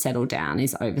doesn't settle down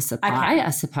is oversupply, I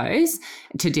suppose,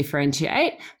 to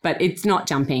differentiate. But it's not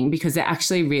jumping because they're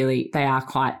actually they are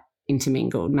quite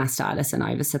intermingled, mastitis and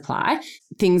oversupply.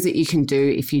 Things that you can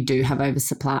do if you do have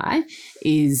oversupply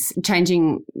is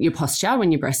changing your posture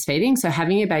when you're breastfeeding. So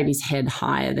having your baby's head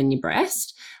higher than your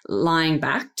breast, lying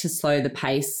back to slow the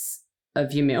pace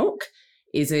of your milk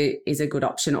is a good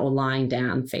option, or lying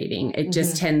down feeding. It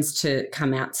just tends to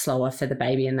come out slower for the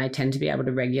baby and they tend to be able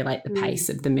to regulate the pace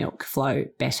of the milk flow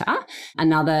better.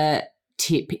 Another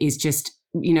tip is just,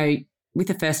 with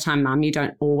a first-time mum, you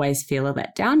don't always feel a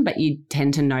letdown, but you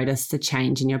tend to notice the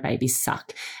change in your baby's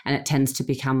suck and it tends to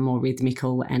become more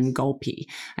rhythmical and gulpy.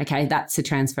 Okay, that's the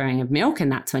transferring of milk and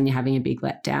that's when you're having a big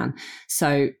letdown.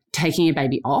 So taking your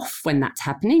baby off when that's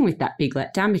happening with that big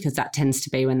letdown, because that tends to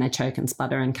be when they choke and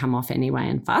splutter and come off anyway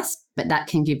and fuss, but that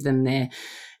can give them their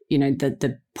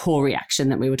the poor reaction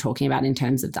that we were talking about in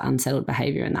terms of the unsettled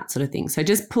behaviour and that sort of thing. So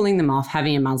just pulling them off,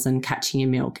 having a muslin, catching your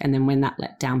milk, and then when that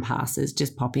letdown passes,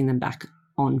 just popping them back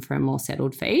on for a more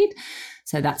settled feed.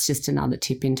 So that's just another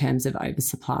tip in terms of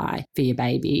oversupply for your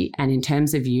baby. And in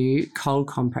terms of you, cold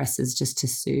compresses just to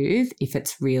soothe. If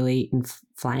it's really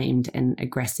inflamed and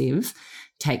aggressive,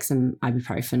 take some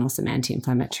ibuprofen or some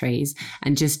anti-inflammatories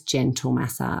and just gentle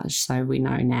massage. So we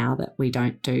know now that we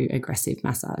don't do aggressive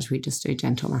massage, we just do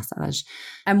gentle massage.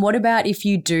 And what about if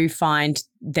you do find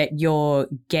that you're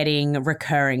getting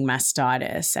recurring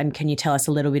mastitis? And can you tell us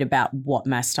a little bit about what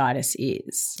mastitis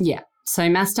is? Yeah. So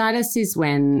mastitis is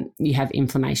when you have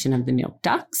inflammation of the milk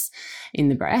ducts in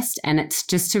the breast, and it's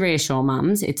just to reassure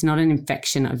mums, it's not an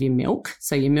infection of your milk.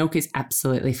 So your milk is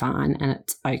absolutely fine and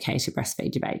it's okay to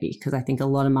breastfeed your baby, because I think a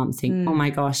lot of mums think, oh my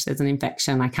gosh, there's an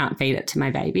infection, I can't feed it to my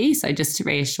baby. So just to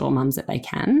reassure mums that they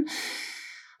can.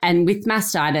 And with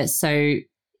mastitis, so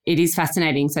it is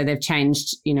fascinating. So they've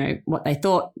changed, what they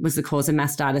thought was the cause of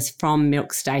mastitis from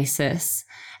milk stasis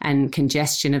and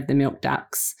congestion of the milk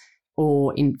ducts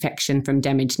or infection from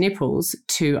damaged nipples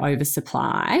to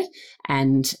oversupply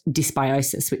and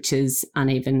dysbiosis, which is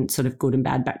uneven sort of good and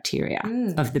bad bacteria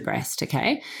of the breast,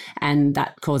 okay? And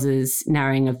that causes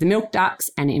narrowing of the milk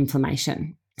ducts and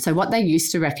inflammation. So what they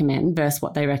used to recommend versus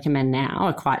what they recommend now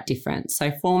are quite different. So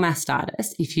for mastitis,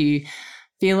 if you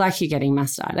feel like you're getting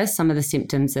mastitis, some of the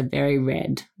symptoms are very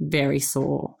red, very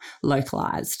sore,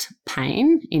 localized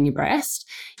pain in your breast.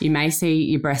 You may see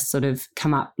your breast sort of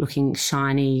come up looking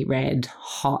shiny, red,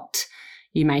 hot.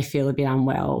 You may feel a bit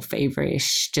unwell,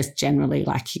 feverish, just generally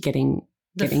like you're getting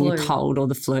a cold or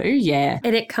the flu. Yeah.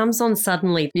 And it comes on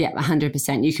suddenly. Yeah,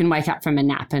 100%. You can wake up from a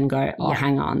nap and go,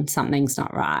 hang on, something's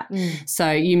not right.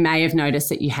 So you may have noticed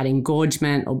that you had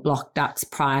engorgement or blocked ducts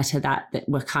prior to that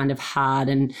were kind of hard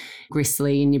and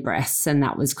gristly in your breasts, and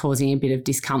that was causing a bit of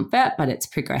discomfort, but it's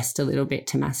progressed a little bit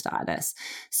to mastitis.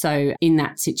 So in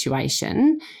that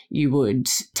situation, you would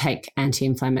take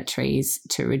anti-inflammatories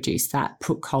to reduce that,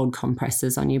 put cold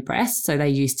compresses on your breast. So they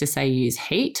used to say use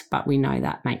heat, but we know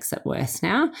that makes it worse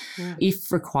now.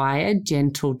 If required,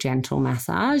 gentle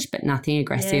massage, but nothing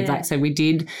aggressive. So we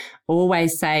did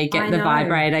always say get the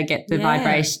vibrator, get the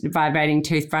vibrating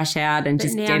toothbrush out and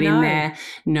just get in there.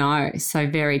 No, so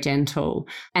very gentle.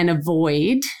 And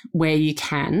avoid, where you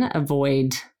can,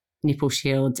 avoid nipple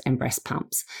shields and breast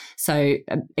pumps. So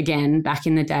again, back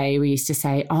in the day, we used to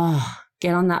say,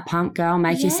 get on that pump, girl,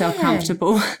 make yourself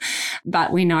comfortable.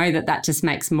 But we know that just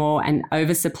makes more, and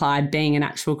oversupply being an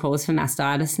actual cause for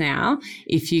mastitis now,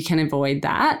 if you can avoid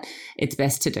that, it's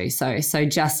best to do so. So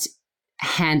just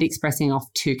hand expressing off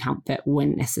to comfort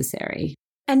when necessary.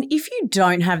 And if you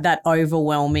don't have that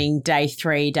overwhelming day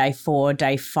 3, day 4,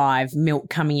 day 5 milk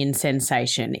coming in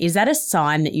sensation, is that a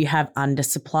sign that you have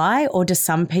undersupply, or do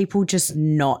some people just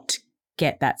not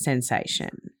get that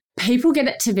sensation? People get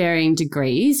it to varying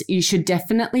degrees. You should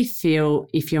definitely feel,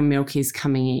 if your milk is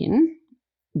coming in,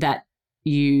 that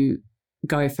you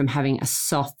go from having a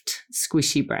soft,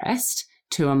 squishy breast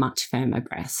to a much firmer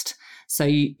breast. So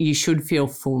you should feel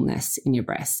fullness in your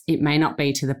breasts. It may not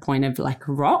be to the point of like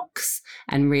rocks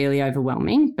and really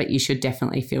overwhelming, but you should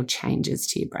definitely feel changes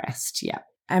to your breast. Yeah.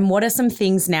 And what are some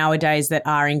things nowadays that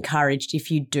are encouraged if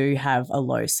you do have a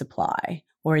low supply?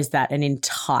 Or is that an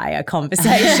entire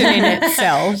conversation in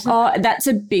itself? Oh, that's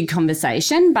a big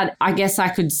conversation. But I guess I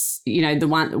could, the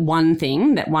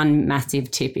one massive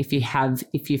tip, if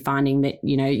you're finding that,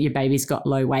 your baby's got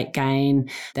low weight gain,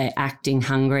 they're acting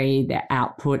hungry, their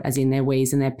output, as in their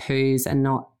wheeze and their poos, are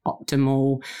not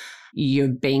optimal, you're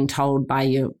being told by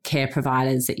your care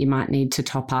providers that you might need to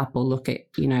top up or look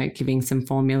at, giving some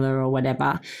formula or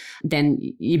whatever, then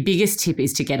your biggest tip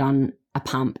is to get on a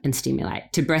pump and stimulate,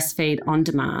 to breastfeed on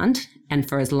demand and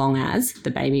for as long as the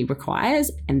baby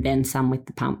requires, and then some with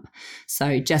the pump.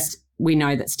 So we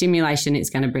know that stimulation is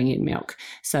going to bring in milk.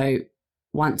 So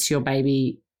once your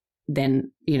baby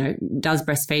then, does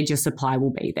breastfeed, your supply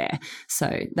will be there.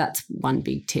 So that's one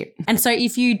big tip. And so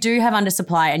if you do have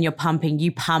undersupply and you're pumping,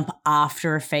 you pump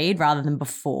after a feed rather than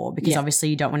before, because obviously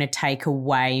you don't want to take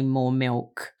away more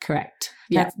milk. Correct.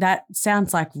 Yeah. That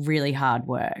sounds like really hard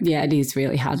work. Yeah, it is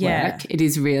really hard work. It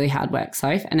is really hard work,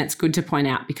 Soph. And it's good to point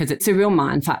out because it's a real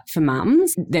mindfuck for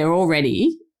mums. They're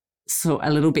already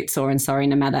a little bit sore and sorry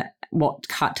no matter what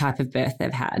type of birth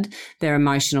they've had. They're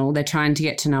emotional. They're trying to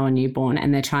get to know a newborn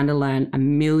and they're trying to learn a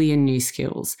million new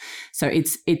skills. So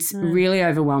it's really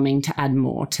overwhelming to add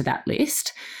more to that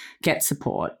list. Get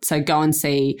support. So go and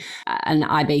see an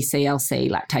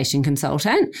IBCLC lactation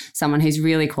consultant, someone who's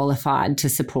really qualified to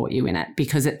support you in it,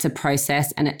 because it's a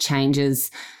process and it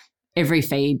changes every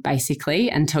feed basically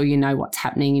until you know what's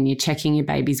happening, and you're checking your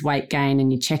baby's weight gain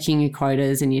and you're checking your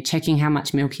quotas and you're checking how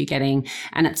much milk you're getting,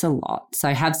 and it's a lot.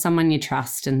 So have someone you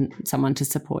trust and someone to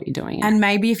support you doing it. And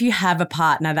maybe if you have a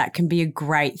partner, that can be a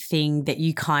great thing that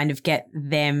you kind of get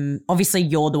them. Obviously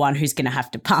you're the one who's going to have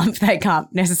to pump. They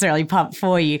can't necessarily pump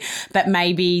for you, but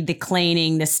maybe the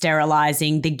cleaning, the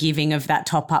sterilising, the giving of that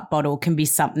top-up bottle can be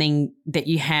something that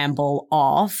you handball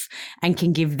off and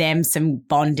can give them some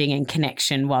bonding and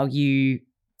connection while you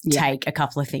take a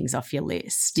couple of things off your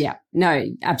list. Yeah, no,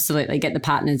 absolutely. Get the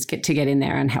partners to get in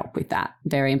there and help with that.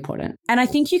 Very important. And I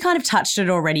think you kind of touched it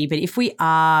already, but if we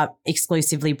are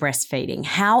exclusively breastfeeding,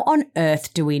 how on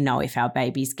earth do we know if our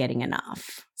baby's getting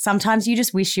enough? Sometimes you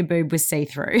just wish your boob was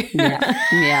see-through. Yeah.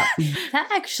 That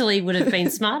actually would have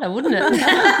been smarter, wouldn't it?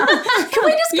 Can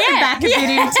we just go back a bit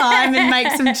in time and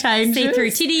make some changes? See-through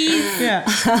titties.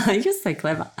 Yeah. You're so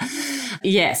clever.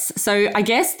 Yes. So I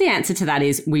guess the answer to that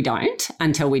is we don't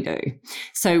until we do.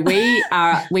 So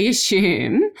we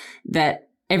assume that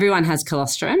everyone has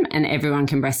colostrum and everyone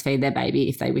can breastfeed their baby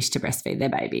if they wish to breastfeed their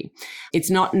baby. It's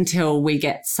not until we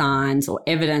get signs or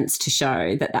evidence to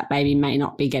show that that baby may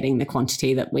not be getting the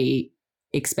quantity that we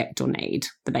expect or need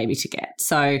the baby to get.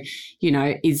 So,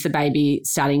 is the baby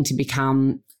starting to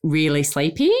become really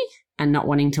sleepy and not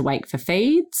wanting to wake for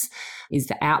feeds? Is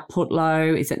the output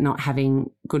low? Is it not having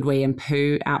good wee and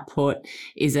poo output?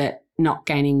 Is it not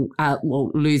gaining,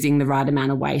 losing the right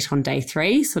amount of weight on day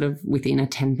 3, sort of within a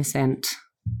 10%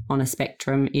 on a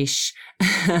spectrum-ish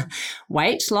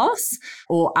weight loss?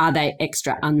 Or are they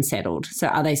extra unsettled? So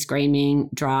are they screaming,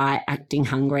 dry, acting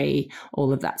hungry,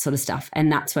 all of that sort of stuff?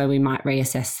 And that's where we might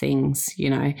reassess things,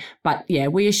 But yeah,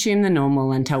 we assume the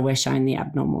normal until we're shown the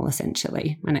abnormal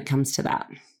essentially when it comes to that.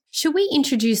 Should we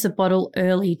introduce a bottle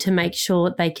early to make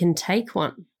sure they can take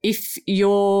one? If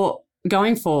you're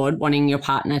going forward wanting your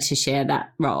partner to share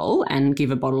that role and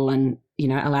give a bottle and,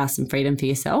 allow some freedom for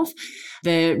yourself,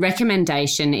 the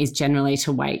recommendation is generally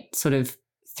to wait sort of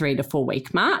 3 to 4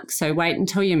 week mark. So wait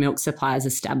until your milk supply is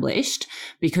established,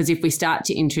 because if we start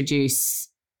to introduce,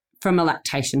 from a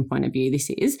lactation point of view,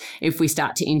 if we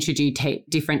start to introduce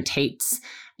different teats,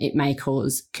 it may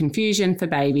cause confusion for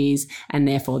babies and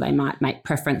therefore they might make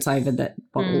preference over the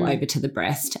bottle over to the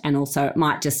breast. And also it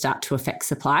might just start to affect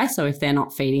supply. So if they're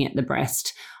not feeding at the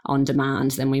breast on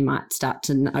demand, then we might start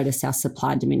to notice our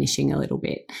supply diminishing a little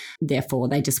bit. Therefore,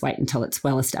 they just wait until it's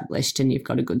well established and you've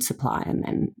got a good supply, and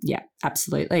then,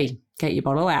 absolutely, get your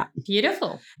bottle out.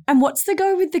 Beautiful. And what's the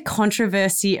go with the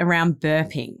controversy around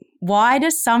burping? Why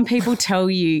do some people tell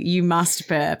you must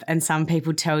burp and some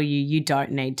people tell you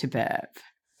don't need to burp?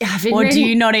 Or do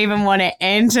you not even want to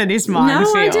enter this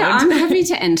minefield? No, I do. I'm happy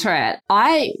to enter it.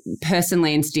 I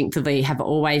personally instinctively have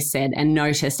always said and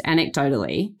noticed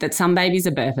anecdotally that some babies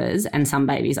are burpers and some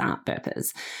babies aren't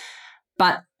burpers.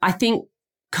 But I think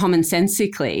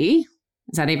commonsensically,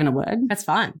 Is that even a word? That's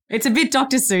fine. It's a bit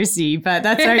Dr. Seussy, but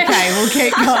that's okay. We'll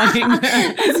keep going.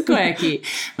 It's quirky.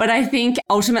 But I think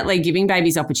ultimately giving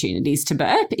babies opportunities to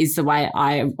burp is the way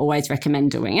I always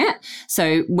recommend doing it.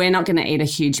 So we're not going to eat a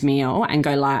huge meal and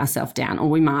go lie ourselves down, or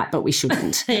we might, but we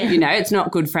shouldn't. You know, it's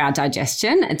not good for our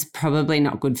digestion. It's probably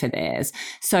not good for theirs.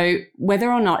 So whether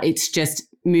or not it's just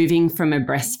moving from a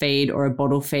breastfeed or a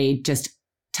bottle feed, just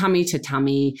tummy to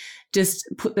tummy, just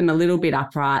put them a little bit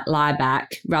upright, lie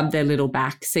back, rub their little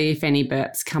back, see if any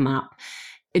burps come up.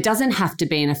 It doesn't have to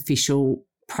be an official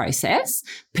process,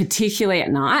 particularly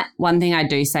at night. One thing I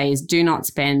do say is do not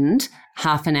spend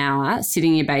half an hour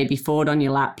sitting your baby forward on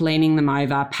your lap, leaning them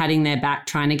over, patting their back,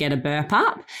 trying to get a burp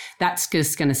up. That's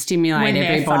just going to stimulate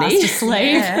everybody. Fast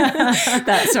asleep.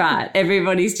 That's right.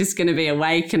 Everybody's just going to be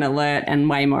awake and alert and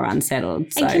way more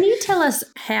unsettled. So. And can you tell us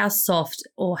how soft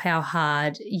or how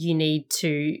hard you need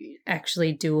to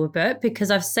actually do a burp?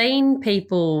 Because I've seen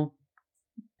people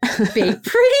be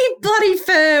pretty bloody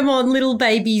firm on little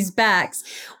babies' backs.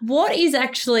 What is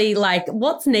actually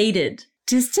what's needed?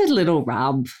 Just a little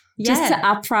rub. Yeah. Just an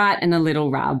upright and a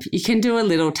little rub. You can do a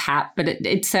little tap, but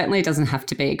it certainly doesn't have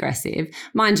to be aggressive.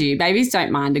 Mind you, babies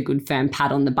don't mind a good firm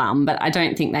pat on the bum, but I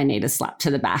don't think they need a slap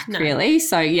to the back, really.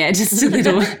 So, yeah, just a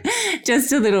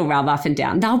little rub up and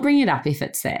down. They'll bring it up if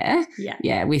it's there.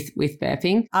 Yeah, with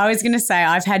burping. I was going to say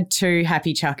I've had 2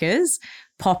 happy chuckers,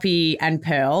 Poppy and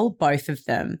Pearl, both of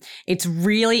them. It's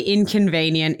really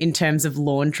inconvenient in terms of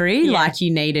laundry, like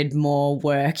you needed more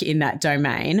work in that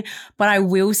domain. But I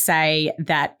will say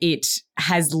that it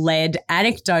has led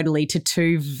anecdotally to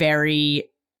 2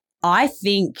 very, I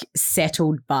think,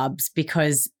 settled bubs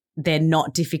because they're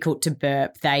not difficult to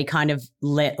burp. They kind of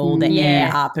let all the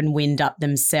air up and wind up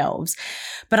themselves.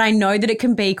 But I know that it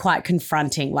can be quite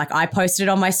confronting. Like I posted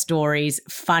on my stories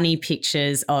funny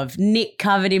pictures of Nick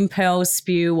covered in Pearl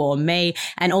spew or me,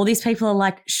 and all these people are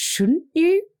like, shouldn't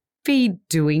you be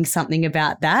doing something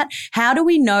about that? How do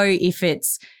we know if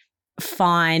it's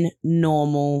fine,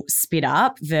 normal spit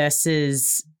up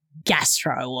versus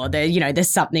gastro or there's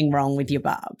something wrong with your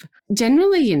bub?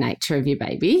 Generally your nature of your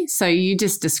baby. So you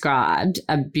just described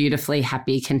a beautifully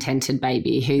happy, contented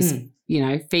baby who's,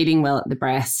 feeding well at the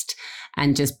breast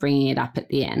and just bringing it up at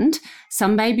the end.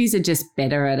 Some babies are just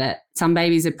better at it. Some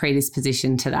babies are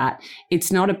predispositioned to that.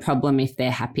 It's not a problem if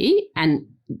they're happy, and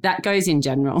that goes in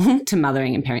general to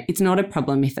mothering and parenting. It's not a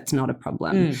problem if it's not a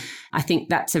problem. I think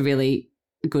that's a really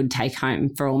good take home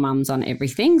for all mums on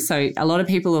everything. So a lot of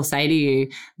people will say to you,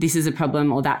 this is a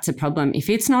problem or that's a problem.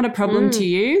 If it's not a problem to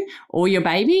you or your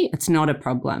baby, it's not a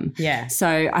problem. Yeah.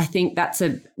 So I think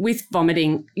with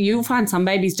vomiting, you'll find some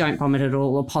babies don't vomit at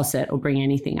all or posset or bring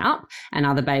anything up, and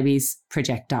other babies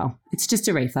projectile. It's just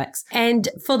a reflex. And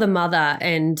for the mother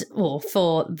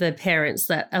for the parents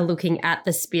that are looking at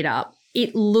the spit up,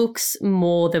 it looks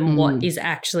more than what is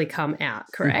actually come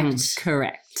out, correct?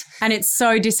 Correct. And it's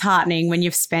so disheartening when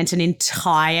you've spent an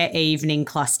entire evening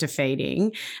cluster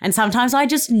feeding. And sometimes I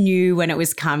just knew when it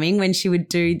was coming, when she would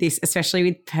do this, especially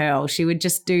with Pearl, she would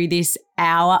just do this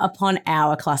hour upon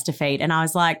hour cluster feed. And I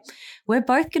was like, we're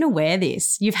both going to wear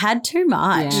this. You've had too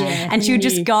much. Yeah. And she would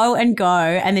just go and go,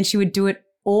 and then she would do it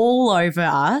all over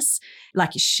us,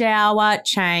 like shower,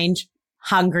 change,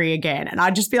 hungry again. And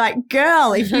I'd just be like,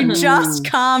 girl, if you just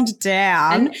calmed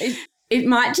down. And it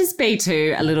might just be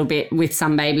too a little bit with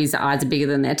some babies, the eyes are bigger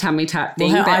than their tummy type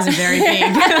thing. Well, her eyes are very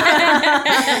big.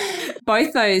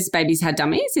 Both those babies had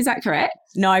dummies, is that correct?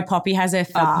 No, Poppy has her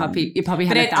thumb. Your Poppy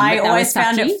had a thumb. I always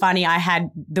found it funny. I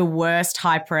had the worst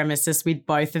hyperemesis with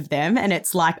both of them, and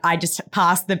it's like I just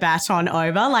passed the baton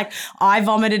over. Like I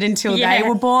vomited until they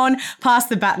were born, passed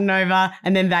the baton over,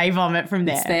 and then they vomit from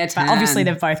there. It's their turn. But obviously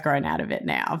they've both grown out of it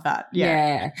now, but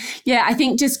yeah. Yeah, I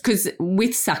think just because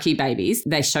with sucky babies,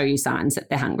 they show you signs that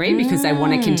they're hungry because they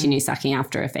want to continue sucking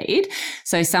after a feed.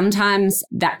 So sometimes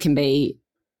that can be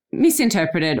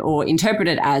misinterpreted or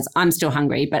interpreted as I'm still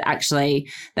hungry, but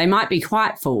actually they might be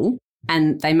quite full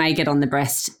and they may get on the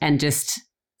breast and just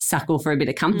suckle for a bit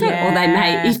of comfort, or they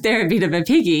may, if they're a bit of a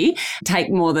piggy,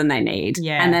 take more than they need.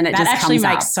 Yeah. And then it that just actually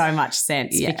comes makes up. so much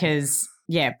sense because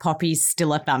Poppy's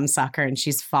still a thumb sucker and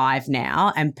she's 5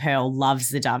 now, and Pearl loves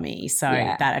the dummy. So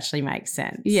that actually makes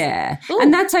sense. Yeah. Ooh.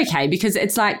 And that's okay because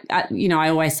it's like, I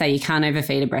always say you can't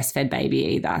overfeed a breastfed baby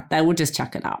either. They will just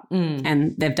chuck it up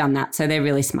and they've done that. So they're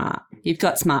really smart. You've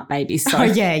got smart babies. So. Oh,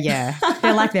 yeah.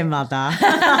 They're like their mother.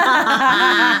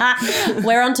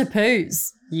 We're on to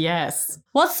poos. Yes.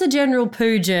 What's the general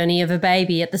poo journey of a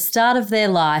baby at the start of their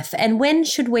life, and when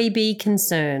should we be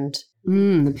concerned?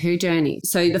 The poo journey.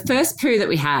 So the first poo that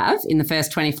we have in the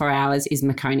first 24 hours is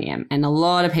meconium. And a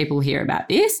lot of people hear about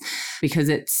this because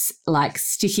it's like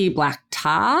sticky black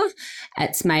tar.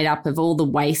 It's made up of all the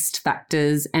waste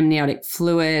factors, amniotic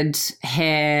fluid,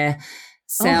 hair,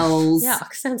 cells.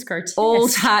 Yuck, sounds grotesque. All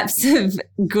types of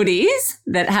goodies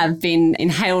that have been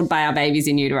inhaled by our babies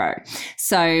in utero.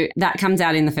 So that comes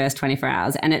out in the first 24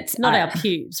 hours and it's not our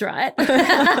pubes, right?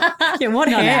 Yeah, what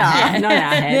not hair? Not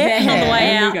our hair. On the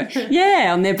way out.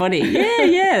 Yeah, on their body.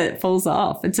 Yeah, it falls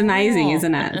off. It's amazing,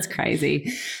 isn't it? It's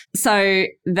crazy. So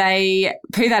they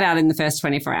poo that out in the first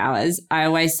 24 hours. I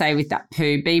always say with that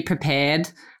poo, be prepared,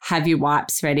 have your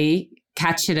wipes ready,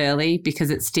 catch it early because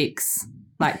it sticks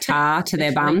like tar to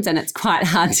their bums and it's quite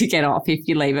hard to get off if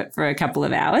you leave it for a couple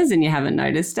of hours and you haven't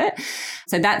noticed it.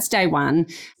 So that's day 1.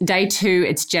 Day 2,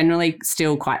 it's generally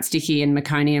still quite sticky and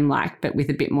meconium-like, but with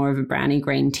a bit more of a browny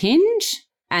green tinge.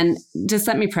 And just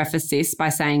let me preface this by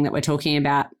saying that we're talking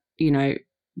about,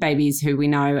 babies who we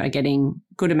know are getting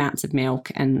good amounts of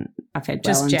milk and are fed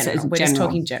well. Just general. We're just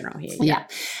talking general here. Yeah.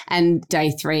 And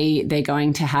day 3, they're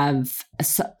going to have a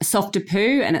softer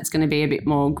poo and it's going to be a bit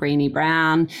more greeny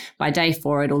brown. By day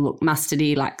 4, it'll look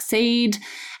mustardy like seed.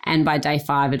 And by day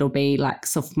 5, it'll be like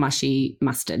soft, mushy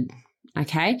mustard.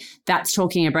 Okay. That's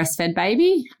talking a breastfed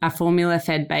baby. A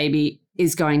formula-fed baby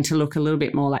is going to look a little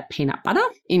bit more like peanut butter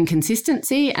in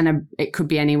consistency, and it could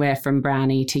be anywhere from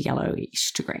browny to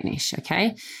yellowish to greenish,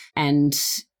 okay? And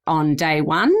on day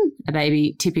 1, a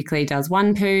baby typically does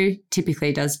 1 poo,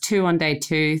 typically does 2 on day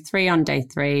 2, 3 on day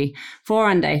 3, 4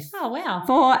 on day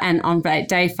 4, and on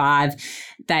day 5,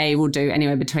 they will do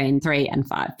anywhere between 3 and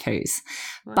 5 poos.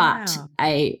 Wow. But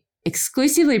a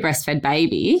exclusively breastfed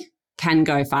baby can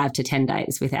go 5 to 10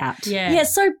 days without. Yeah,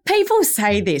 so people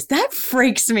say this. That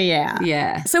freaks me out.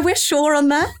 Yeah. So we're sure on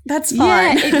that? That's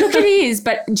fine. Yeah, look, it is,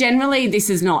 but generally this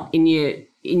is not in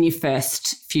your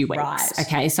first few weeks. Right.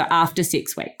 Okay, so after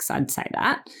 6 weeks, I'd say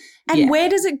that. And where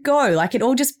does it go? Like it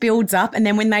all just builds up and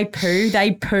then when they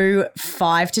poo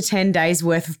 5 to 10 days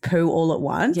worth of poo all at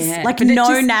once. Yeah. Like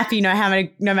nappy,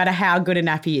 no matter how good a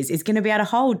nappy is going to be able to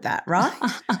hold that, right?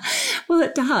 Well,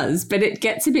 it does, but it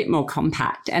gets a bit more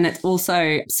compact and it's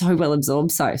also so well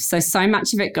absorbed. So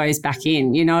much of it goes back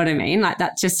in, you know what I mean? Like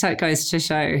that just goes to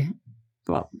show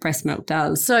what breast milk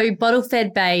does. So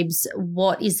bottle-fed babes,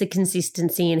 what is the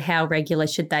consistency and how regular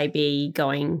should they be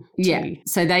going to? Yeah,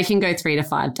 so they can go 3 to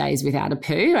 5 days without a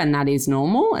poo and that is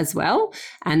normal as well.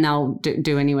 And they'll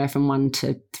do anywhere from 1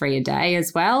 to 3 a day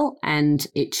as well. And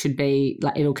it should be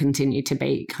like it'll continue to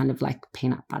be kind of like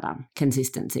peanut butter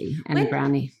consistency and a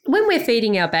brownie. When we're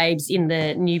feeding our babes in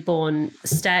the newborn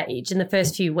stage in the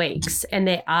first few weeks and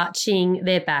they're arching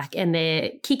their back and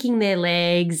they're kicking their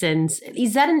legs, and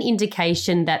is that an indication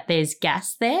that there's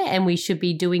gas there and we should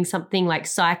be doing something like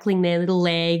cycling their little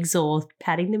legs or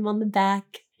patting them on the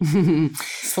back?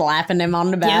 Slapping them on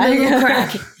the back. Give them a little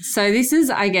crack. So this is,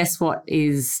 I guess, what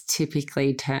is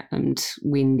typically termed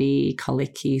windy,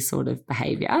 colicky sort of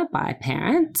behaviour by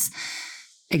parents.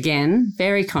 Again,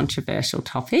 very controversial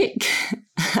topic.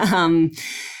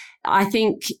 I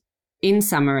think in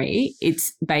summary,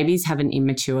 it's babies have an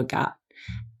immature gut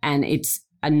and it's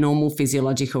a normal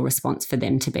physiological response for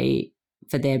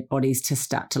their bodies to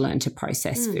start to learn to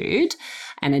process food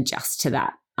and adjust to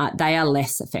that. They are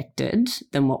less affected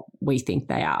than what we think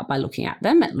they are by looking at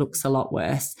them. It looks a lot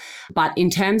worse. But in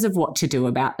terms of what to do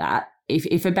about that,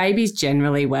 if a baby's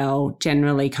generally well,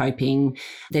 generally coping,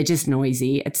 they're just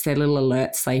noisy, it's their little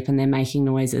alert sleep and they're making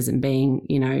noises and being,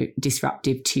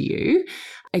 disruptive to you,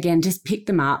 again, just pick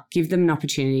them up, give them an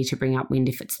opportunity to bring up wind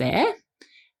if it's there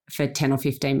for 10 or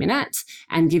 15 minutes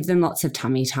and give them lots of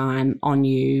tummy time on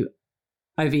you,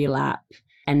 over your lap,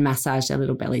 and massage their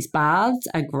little bellies. Baths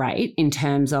are great in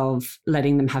terms of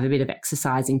letting them have a bit of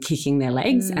exercise and kicking their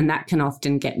legs, and that can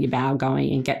often get your bowel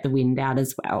going and get the wind out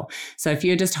as well. So if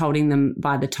you're just holding them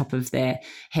by the top of their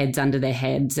heads, under their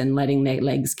heads, and letting their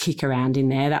legs kick around in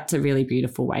there, that's a really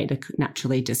beautiful way to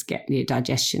naturally just get your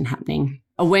digestion happening.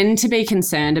 When to be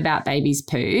concerned about babies'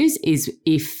 poos is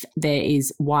if there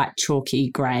is white, chalky,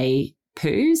 grey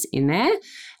poos in there,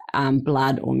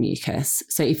 blood or mucus.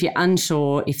 So if you're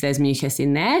unsure if there's mucus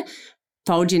in there,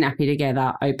 fold your nappy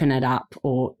together, open it up,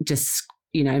 or just,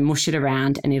 mush it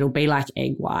around and it'll be like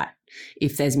egg white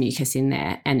if there's mucus in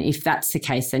there. And if that's the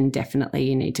case, then definitely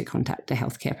you need to contact a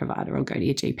healthcare provider or go to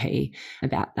your GP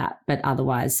about that. But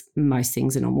otherwise, most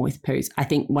things are normal with poos. I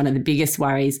think one of the biggest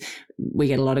worries, we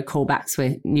get a lot of callbacks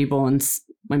with newborns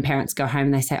when parents go home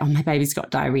and they say, oh, my baby's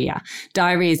got diarrhea.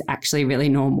 Diarrhea is actually really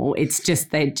normal. It's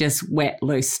just they're just wet,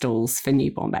 loose stools for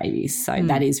newborn babies. So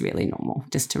that is really normal,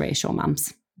 just to reassure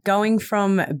mums. going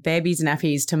from baby's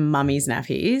nappies to mummy's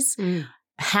nappies,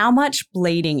 how much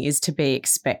bleeding is to be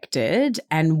expected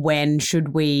and when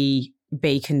should we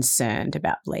be concerned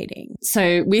about bleeding?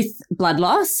 So with blood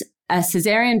loss, a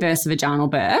caesarean versus vaginal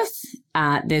birth,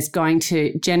 there's going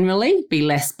to generally be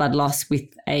less blood loss with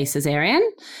a caesarean,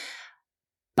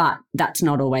 but that's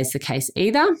not always the case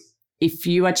either. If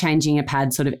you are changing a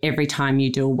pad sort of every time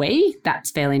you do a wee, that's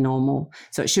fairly normal.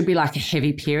 So it should be like a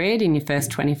heavy period in your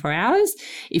first 24 hours.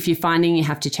 If you're finding you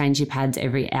have to change your pads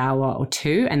every hour or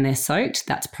two and they're soaked,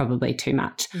 that's probably too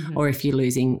much. Or if you're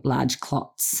losing large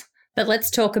clots. But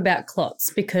let's talk about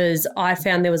clots, because I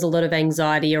found there was a lot of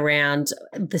anxiety around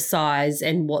the size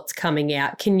and what's coming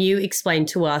out. Can you explain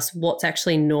to us what's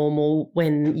actually normal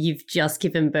when you've just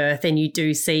given birth and you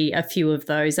do see a few of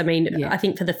those? I mean, I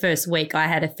think for the first week I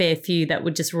had a fair few that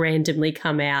would just randomly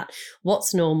come out.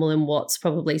 What's normal and what's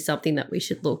probably something that we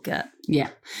should look at? Yeah.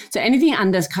 So anything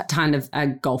under kind of a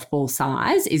golf ball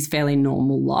size is fairly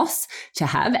normal loss to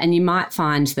have. And you might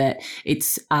find that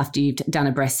it's after you've done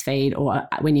a breastfeed or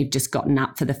when you've just gotten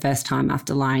up for the first time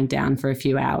after lying down for a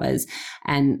few hours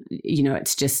and, you know,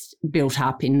 it's just built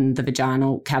up in the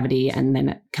vaginal cavity and then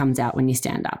it comes out when you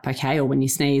stand up, okay, or when you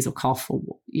sneeze or cough or,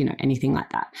 you know, anything like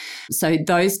that. So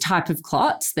those type of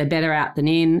clots, they're better out than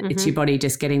in. It's your body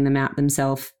just getting them out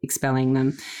themselves, expelling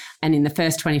them. And in the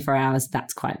first 24 hours,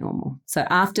 that's quite normal. So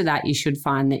after that, you should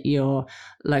find that your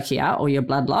lochia or your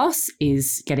blood loss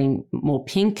is getting more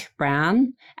pink,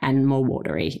 brown, and more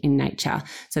watery in nature.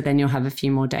 So then you'll have a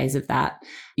few more days of that.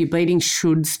 Your bleeding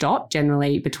should stop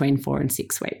generally between 4 and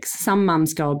 6 weeks. Some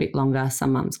mums go a bit longer,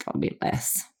 some mums go a bit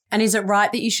less. And is it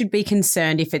right that you should be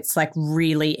concerned if it's like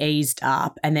really eased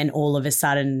up and then all of a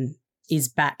sudden is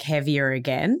back heavier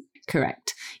again?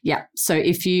 Correct. Yeah. So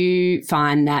if you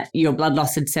find that your blood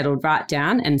loss had settled right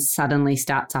down and suddenly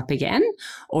starts up again,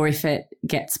 or if it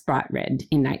gets bright red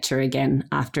in nature again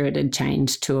after it had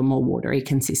changed to a more watery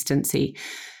consistency.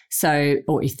 So,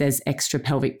 or if there's extra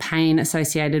pelvic pain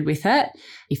associated with it,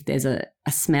 if there's a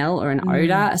smell or an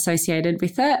odour associated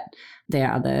with it, there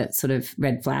are the sort of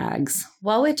red flags.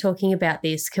 While we're talking about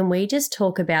this, can we just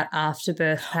talk about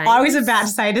afterbirth pain? I was about to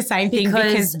say the same thing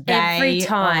because every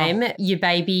time you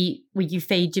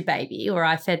feed your baby, or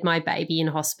I fed my baby in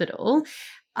hospital,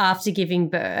 after giving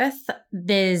birth,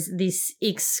 there's this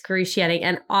excruciating,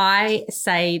 and I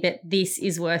say that this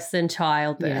is worse than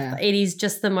childbirth. Yeah. It is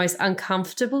just the most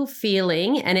uncomfortable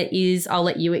feeling, and it is, I'll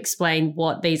let you explain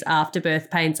what these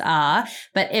afterbirth pains are,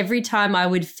 but every time I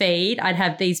would feed, I'd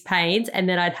have these pains and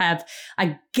then I'd have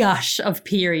a gush of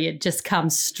period just come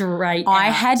straight out. I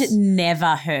had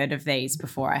never heard of these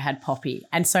before I had Poppy,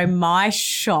 and so my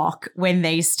shock when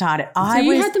these started,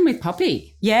 you had them with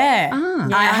Poppy? Yeah.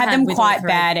 I had them quite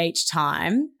bad each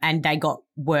time and they got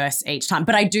worse each time.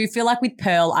 But I do feel like with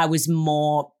Pearl, I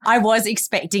was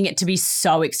expecting it to be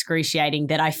so excruciating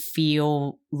that I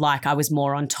feel like I was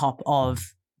more on top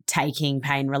of taking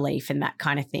pain relief and that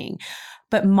kind of thing.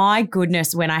 But my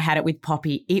goodness, when I had it with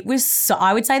Poppy, it was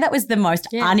I would say that was the most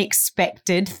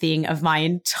unexpected thing of my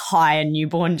entire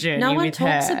newborn journey with her.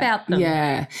 No one talks about them.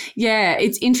 Yeah. Yeah.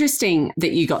 It's interesting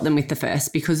that you got them with the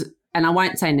first because, and I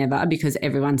won't say never because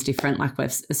everyone's different like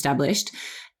we've established,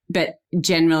 but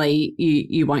generally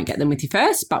you won't get them with your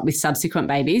first, but with subsequent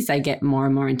babies, they get more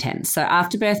and more intense. So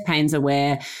afterbirth pains are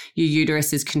where your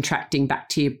uterus is contracting back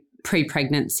to your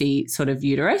pre-pregnancy sort of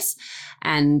uterus,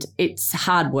 and it's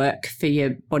hard work for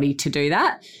your body to do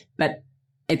that, but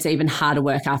it's even harder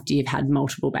work after you've had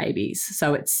multiple babies.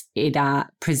 So it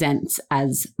presents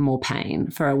as more pain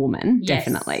for a woman,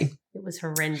 definitely. It was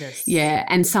horrendous. Yeah,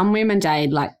 and some women,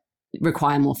 Jade,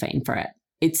 require morphine for it.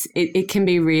 It can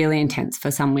be really intense for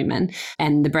some women,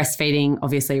 and the breastfeeding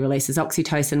obviously releases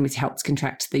oxytocin, which helps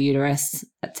contract the uterus.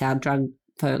 That's our drug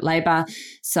for labour,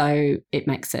 so it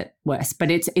makes it worse. But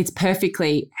it's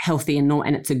perfectly healthy and normal,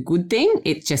 and it's a good thing.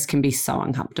 It just can be so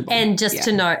uncomfortable. And just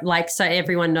to note, so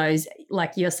everyone knows,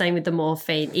 like you're saying with the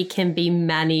morphine, it can be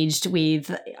managed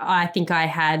with, I think I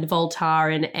had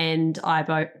Voltaren and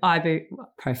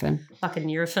ibuprofen. Fucking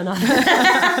Nurofen.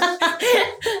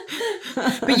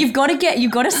 But you've got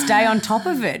to stay on top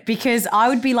of it, because I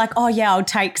would be like, oh yeah, I'll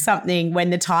take something when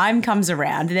the time comes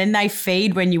around, and then they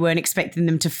feed when you weren't expecting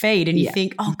them to feed, and you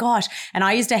think, oh gosh. And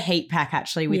I used a heat pack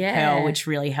actually with Pearl, which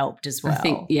really helped as well. I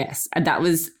think, yes, that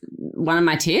was one of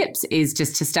my tips, is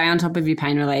just to stay on top of your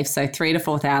pain relief. So 3 to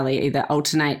 4th hourly, either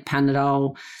alternate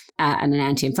Panadol and an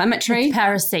anti-inflammatory. It's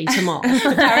paracetamol.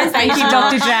 Thank you,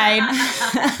 Dr. Jane.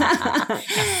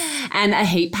 And a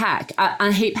heat pack.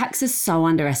 Heat packs are so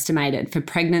underestimated for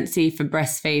pregnancy, for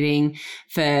breastfeeding,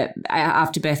 for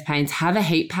afterbirth pains. Have a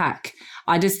heat pack.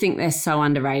 I just think they're so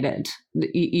underrated.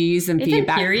 You use them for Even your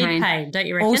back period pain, don't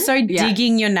you reckon? Also,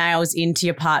 digging your nails into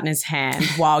your partner's hand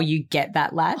while you get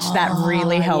that latch, that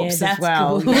really helps as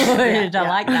well. Good. I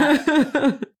like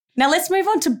that. Now let's move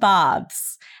on to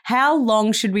baths. How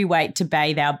long should we wait to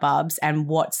bathe our bubs, and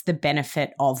what's the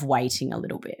benefit of waiting a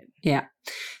little bit? Yeah.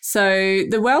 So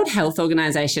the World Health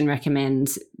Organization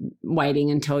recommends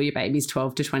waiting until your baby's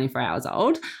 12 to 24 hours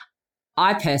old.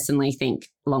 I personally think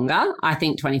longer. I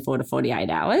think 24 to 48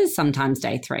 hours, sometimes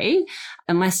day 3,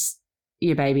 unless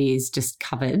your baby is just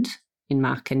covered in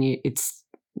muck and it's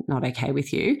not okay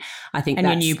with you. I think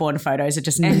your newborn photos are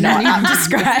just not up to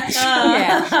scratch.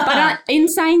 Yeah. But in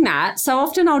saying that, so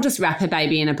often I'll just wrap a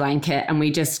baby in a blanket and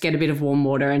we just get a bit of warm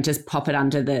water and just pop it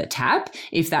under the tap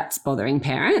if that's bothering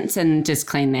parents, and just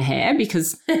clean their hair,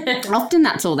 because often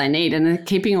that's all they need, and they're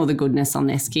keeping all the goodness on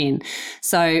their skin.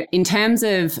 So in terms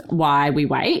of why we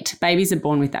wait, babies are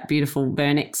born with that beautiful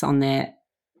vernix on their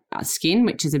skin,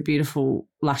 which is a beautiful,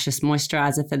 luscious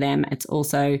moisturizer for them. It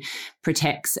also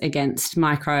protects against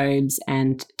microbes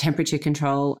and temperature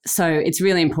control. So it's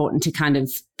really important to kind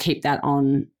of keep that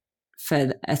on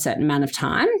for a certain amount of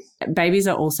time. Babies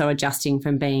are also adjusting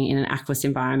from being in an aqueous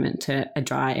environment to a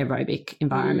dry aerobic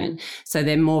environment. So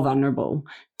they're more vulnerable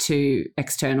to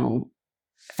external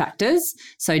factors.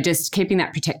 So just keeping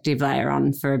that protective layer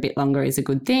on for a bit longer is a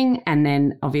good thing. And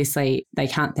then obviously they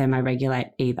can't thermoregulate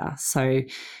either. So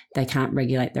they can't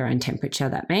regulate their own temperature,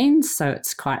 that means. So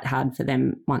it's quite hard for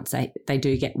them once they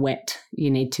do get wet. You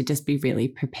need to just be really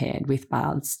prepared with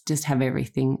baths, just have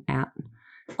everything out.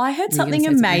 I heard something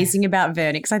amazing about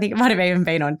vernix. I think it might have even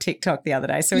been on TikTok the other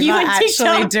day. So we might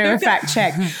actually do a fact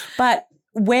check. But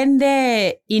when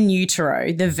they're in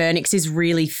utero, the vernix is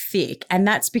really thick, and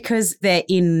that's because they're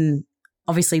in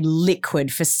obviously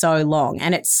liquid for so long,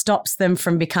 and it stops them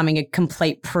from becoming a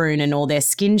complete prune and all their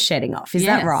skin shedding off. Is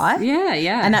that right? Yeah,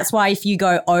 yeah. And that's why if you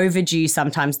go overdue,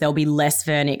 sometimes there'll be less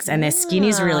vernix and their skin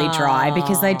is really dry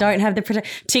because they don't have the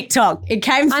TikTok. It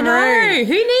came through. I know.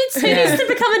 Who needs to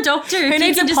become a doctor? Who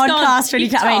needs a podcast when you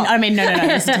come? I mean, no.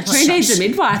 Who needs a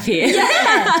midwife here?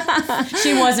 Yeah.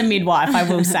 She was a midwife, I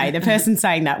will say. The person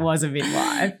saying that was a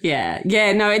midwife. Yeah.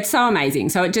 No, it's so amazing.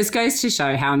 So it just goes to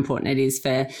show how important it is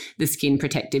for the skin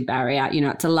protective barrier. You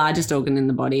know, it's the largest organ in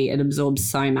the body. It absorbs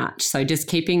so much. So just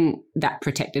keeping that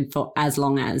protected for as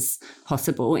long as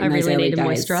possible. I really need to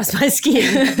moisturise my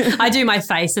skin. I do my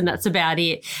face and that's about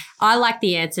it. I like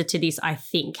the answer to this, I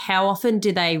think. How often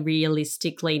do they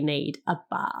realistically need a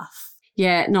bath?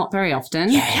 Yeah, not very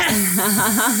often.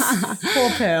 Yes. Poor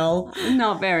Pearl.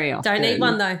 Not very often. Don't need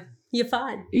one though. You're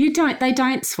fine. They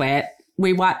don't sweat.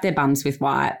 We wipe their bums with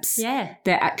wipes. Yeah.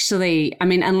 They're actually,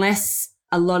 unless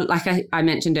a lot, like I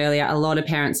mentioned earlier, a lot of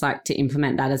parents like to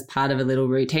implement that as part of a little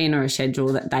routine or a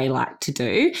schedule that they like to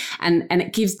do. And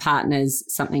it gives partners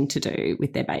something to do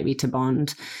with their baby to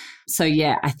bond. So,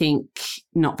 yeah, I think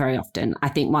not very often. I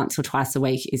think once or twice a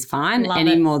week is fine.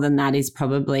 Any more than that is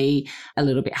probably a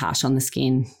little bit harsh on the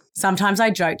skin. Sometimes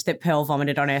I joked that Pearl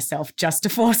vomited on herself just to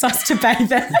force us to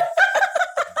bathe her.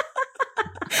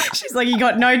 She's like, you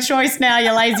got no choice now,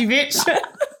 you lazy bitch.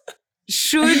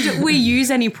 Should we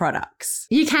use any products?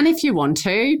 You can if you want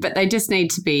to, but they just need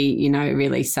to be,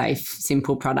 really safe,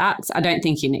 simple products. I don't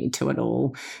think you need to at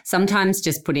all. Sometimes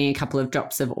just putting a couple of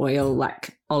drops of oil,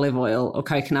 like olive oil or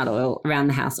coconut oil, around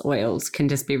the house oils can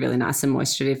just be really nice and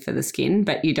moisturative for the skin,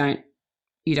 but you don't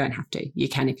have to. You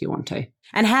can if you want to.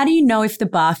 And how do you know if the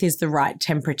bath is the right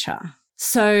temperature?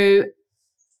 So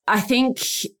I think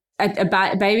a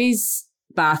baby's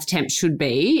bath temp should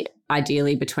be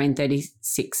ideally between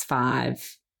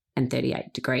 36.5 and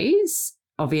 38 degrees.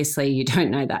 Obviously, you don't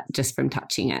know that just from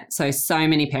touching it. So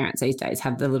many parents these days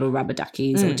have the little rubber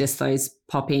duckies or just those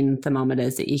pop-in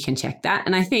thermometers that you can check that.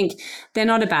 And I think they're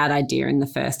not a bad idea in the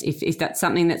first. If that's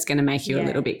something that's going to make you a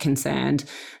little bit concerned,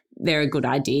 they're a good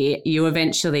idea. You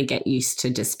eventually get used to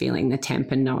just feeling the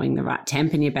temp and knowing the right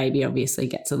temp, and your baby obviously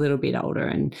gets a little bit older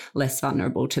and less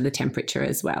vulnerable to the temperature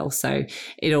as well. So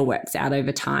it all works out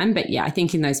over time. But yeah, I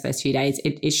think in those first few days,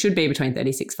 it should be between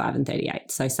 36.5 and 38.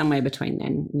 So somewhere between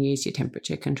then, use your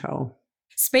temperature control.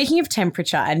 Speaking of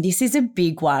temperature, and this is a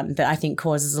big one that I think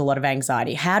causes a lot of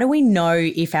anxiety, how do we know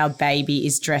if our baby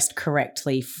is dressed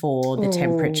correctly for the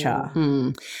temperature?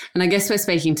 And I guess we're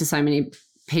speaking to so many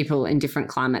people in different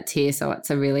climates here, so it's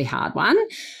a really hard one.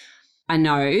 I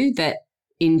know that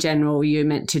in general you're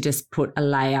meant to just put a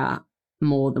layer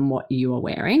more than what you are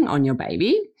wearing on your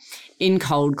baby. In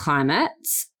cold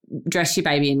climates, dress your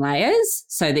baby in layers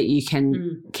so that you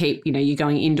can keep, you're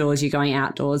going indoors, you're going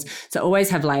outdoors. So always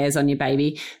have layers on your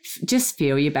baby. Just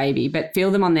feel your baby, but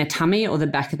feel them on their tummy or the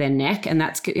back of their neck, and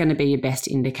that's going to be your best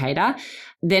indicator.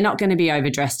 they're not going to be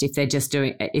overdressed if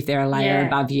they're a layer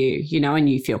above you, you know, and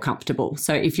you feel comfortable.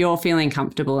 So if you're feeling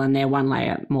comfortable and they're one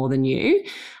layer more than you,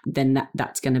 then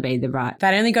that's going to be the right.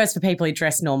 That only goes for people who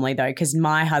dress normally though, because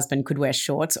my husband could wear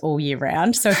shorts all year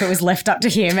round. So if it was left up to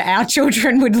him, our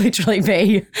children would literally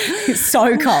be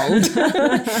so cold.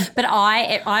 But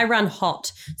I run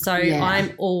hot, so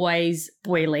I'm always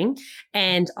boiling,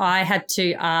 and I had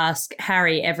to ask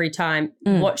Harry every time,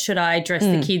 what should I dress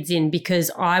the kids in?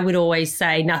 Because I would always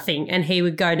say nothing, and he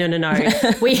would go, no.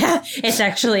 It's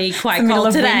actually quite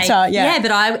cold today.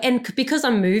 Winter, but because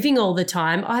I'm moving all the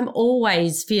time, I'm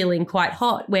always feeling quite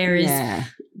hot, whereas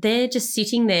they're just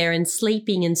sitting there and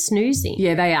sleeping and snoozing.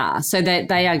 Yeah, they are. So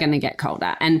they are going to get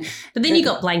colder. But then you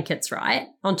got blankets, right,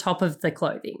 on top of the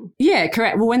clothing. Yeah,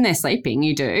 correct. Well, when they're sleeping,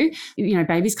 you do. You know,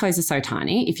 babies' clothes are so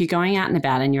tiny. If you're going out and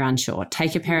about and you're unsure,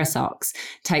 take a pair of socks,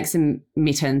 take some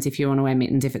mittens if you want to wear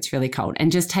mittens if it's really cold,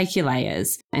 and just take your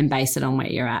layers and base it on where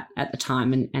you're at the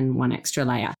time and one extra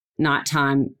layer.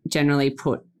 Nighttime, generally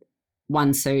put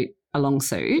one suit, a long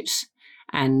suit,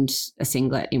 and a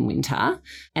singlet in winter.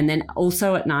 And then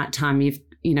also at nighttime,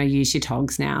 use your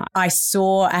togs now. I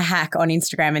saw a hack on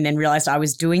Instagram and then realised I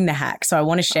was doing the hack. So I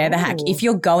want to share the hack. If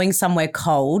you're going somewhere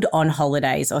cold on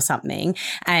holidays or something,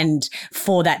 and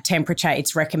for that temperature,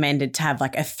 it's recommended to have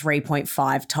like a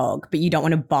 3.5 tog, but you don't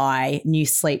want to buy new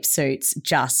sleep suits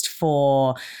just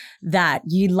for that.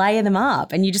 You layer them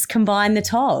up and you just combine the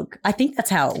tog. I think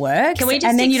that's how it works. Can we just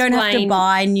and then you don't have to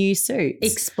buy new suits.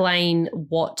 Explain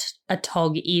what a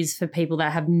tog is for people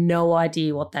that have no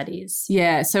idea what that is.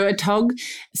 Yeah, so a tog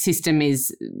system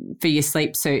is for your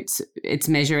sleep suits. It's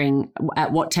measuring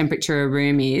at what temperature a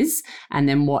room is and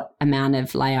then what amount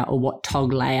of layer or what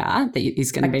tog layer that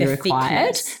is going to be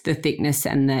required, the thickness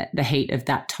and the heat of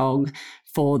that tog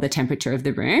for the temperature of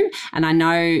the room. And I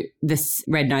know this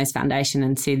Red Nose Foundation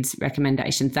and SIDS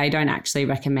recommendations, they don't actually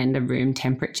recommend a room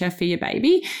temperature for your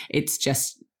baby. It's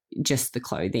just the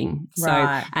clothing.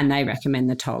 Right. So, and they recommend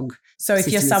the tog. So if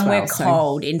you're somewhere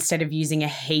cold, instead of using a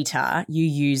heater, you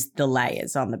use the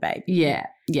layers on the baby. Yeah.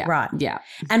 Yeah. Right. Yeah.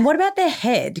 And what about their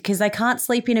head? Because they can't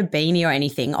sleep in a beanie or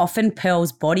anything. Often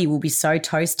Pearl's body will be so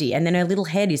toasty and then her little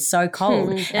head is so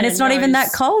cold. And it's not even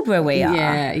that cold where we are.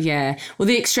 Yeah, yeah. Well,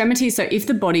 the extremities, so if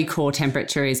the body core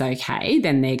temperature is okay,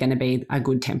 then they're going to be a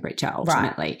good temperature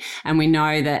ultimately. Right. And we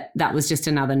know that was just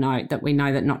another note that we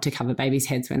know that not to cover babies'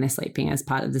 heads when they're sleeping as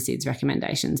part of the SIDS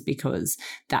recommendations, because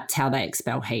that's how they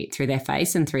expel heat, through their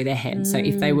face and through their head. So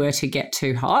if they were to get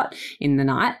too hot in the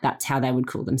night, that's how they would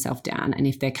cool themselves down. And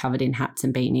if they're covered in hats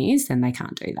and beanies, then they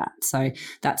can't do that. So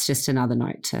that's just another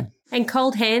note to. And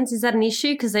cold hands, is that an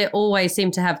issue? Because they always seem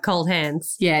to have cold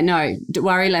hands. Yeah, no,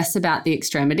 worry less about the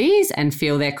extremities and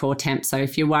feel their core temp. So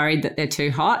if you're worried that they're too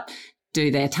hot,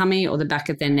 do their tummy or the back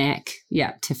of their neck,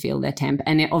 to feel their temp.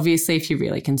 And obviously, if you're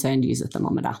really concerned, use a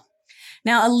thermometer.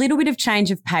 Now, a little bit of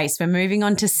change of pace. We're moving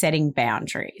on to setting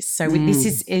boundaries. So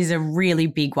this is a really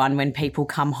big one when people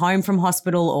come home from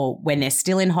hospital or when they're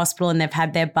still in hospital and they've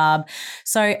had their bub.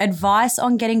 So advice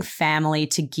on getting family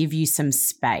to give you some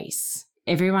space.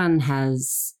 Everyone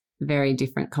has very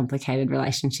different complicated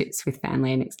relationships with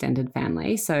family and extended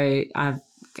family. So I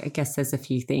guess there's a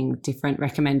few different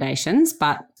recommendations.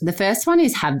 But the first one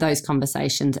is have those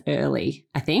conversations early,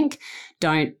 I think.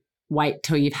 Don't wait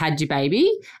till you've had your baby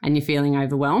and you're feeling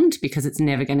overwhelmed, because it's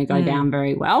never going to go down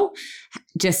very well.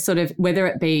 Just sort of, whether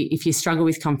it be if you struggle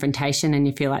with confrontation and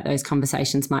you feel like those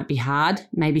conversations might be hard,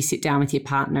 maybe sit down with your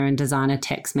partner and design a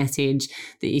text message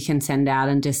that you can send out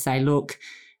and just say, look,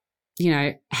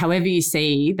 however you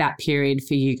see that period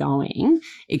for you going,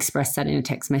 express that in a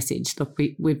text message. Look,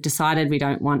 we've decided we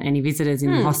don't want any visitors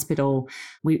in the hospital.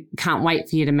 We can't wait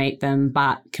for you to meet them,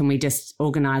 but can we just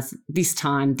organise this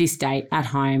time, this date at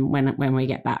home when we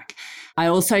get back? I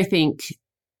also think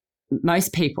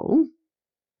most people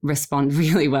respond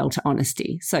really well to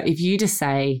honesty. So if you just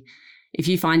say, if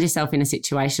you find yourself in a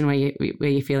situation where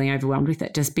you're feeling overwhelmed with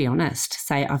it, just be honest.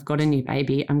 Say, I've got a new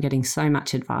baby. I'm getting so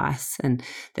much advice and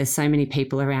there's so many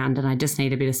people around and I just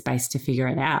need a bit of space to figure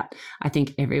it out. I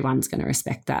think everyone's going to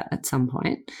respect that at some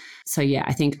point. So,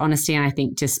 I think honesty, and I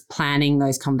think just planning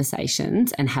those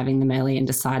conversations and having them early and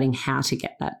deciding how to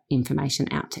get that information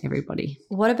out to everybody.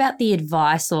 What about the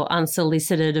advice or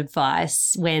unsolicited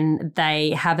advice when they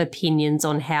have opinions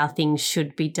on how things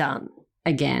should be done?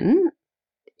 Again,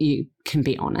 you can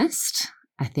be honest.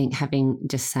 I think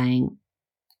just saying,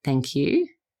 thank you.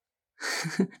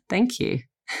 Thank you.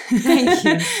 Thank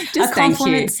you. Just a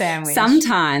compliment sandwich.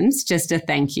 Sometimes just a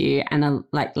thank you and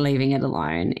leaving it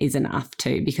alone is enough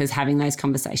too, because having those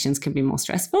conversations can be more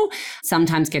stressful.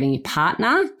 Sometimes getting your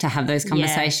partner to have those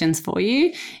conversations for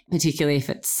you, particularly if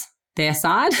their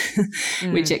side,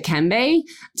 which it can be.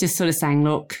 Just sort of saying,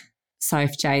 look, so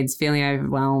if Jade's feeling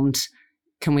overwhelmed,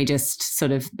 can we just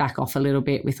sort of back off a little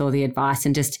bit with all the advice,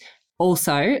 and just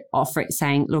also offer it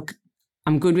saying, look,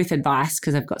 I'm good with advice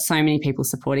because I've got so many people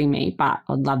supporting me, but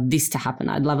I'd love this to happen.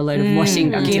 I'd love a load of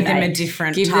washing done Give today. them a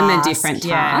different Give task. them a different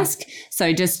task.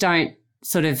 So just don't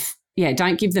sort of,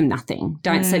 don't give them nothing.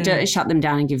 Don't shut them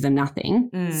down and give them nothing.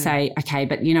 Say, okay,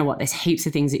 but you know what? There's heaps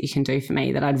of things that you can do for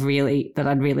me that I'd really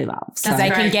love. So they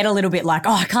can get a little bit like,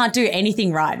 oh, I can't do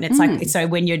anything right. And it's like, so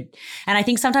when you're, and I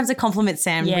think sometimes a compliment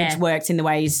sandwich works in the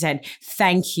way you said,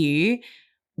 thank you.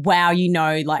 Wow, you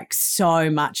know, like so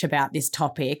much about this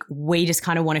topic. We just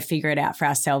kind of want to figure it out for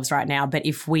ourselves right now. But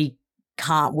if we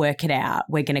can't work it out,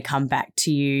 we're going to come back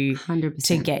to you 100%.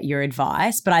 to get your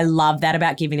advice. But I love that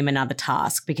about giving them another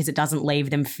task, because it doesn't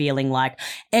leave them feeling like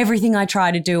everything I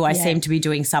try to do, I seem to be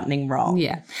doing something wrong.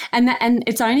 Yeah. And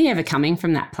it's only ever coming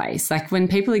from that place. Like when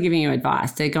people are giving you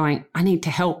advice, they're going, I need to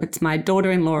help. It's my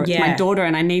daughter-in-law, it's my daughter,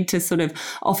 and I need to sort of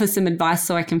offer some advice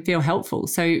so I can feel helpful.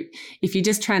 So if you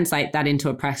just translate that into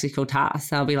a practical task,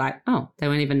 they'll be like, oh, they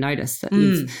won't even notice that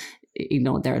you've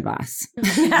ignored their advice.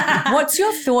 What's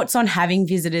your thoughts on having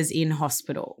visitors in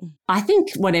hospital? I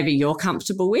think whatever you're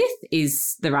comfortable with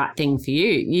is the right thing for you.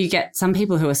 You get some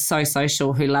people who are so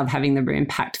social who love having the room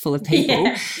packed full of people.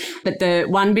 Yeah. But the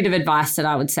one bit of advice that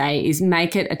I would say is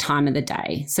make it a time of the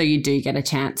day so you do get a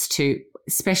chance to,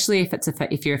 especially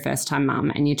if you're a first-time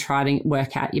mum and you're trying to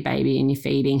work out your baby and your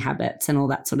feeding habits and all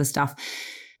that sort of stuff.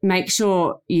 Make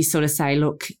sure you sort of say,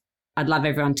 look, I'd love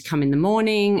everyone to come in the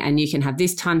morning and you can have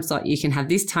this time slot, you can have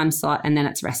this time slot, and then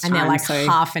it's rest time. And they're like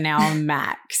half an hour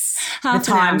max. The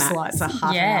time slot's a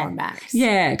half an hour max.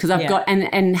 Yeah, because I've got,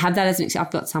 and have that as an I've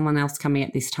got someone else coming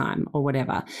at this time or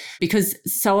whatever. Because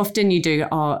so often you do,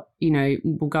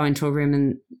 we'll go into a room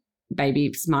and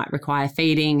babies might require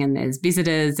feeding and there's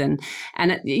visitors and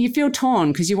you feel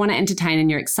torn because you want to entertain and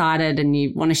you're excited and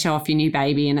you want to show off your new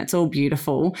baby and it's all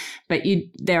beautiful, but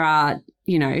there are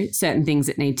certain things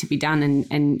that need to be done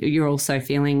and you're also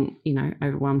feeling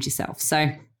overwhelmed yourself. So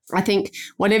I think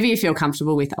whatever you feel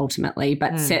comfortable with ultimately,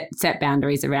 but set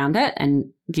boundaries around it and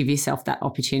give yourself that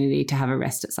opportunity to have a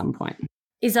rest at some point.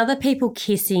 Is other people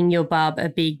kissing your bub a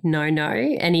big no-no?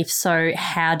 And if so,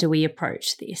 how do we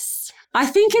approach this? I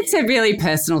think it's a really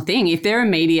personal thing. If they're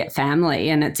immediate family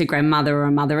and it's a grandmother or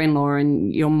a mother-in-law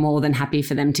and you're more than happy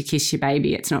for them to kiss your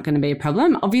baby, it's not going to be a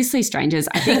problem. Obviously, strangers,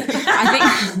 I think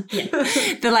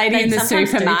the lady in the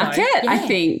supermarket, I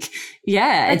think,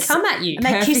 they come at you. And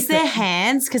they kiss their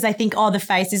hands because they think, the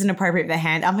face isn't appropriate for their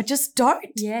hand. Just don't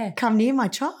come near my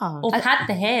child. Or pat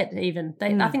the head even.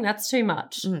 I think that's too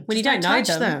much when you don't know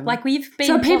them. Like we've been.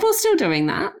 So are people still doing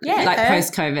that? Yeah. Like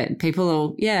post-COVID, people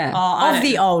all, of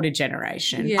the older generation.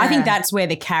 Yeah. I think that's where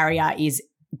the carrier is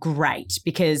great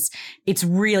because it's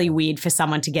really weird for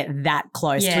someone to get that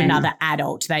close to another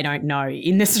adult they don't know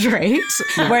in the street.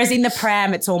 Whereas in the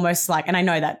pram, it's almost like, and I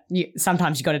know that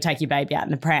sometimes you've got to take your baby out in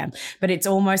the pram, but it's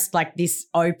almost like this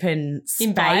open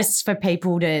space for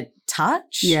people to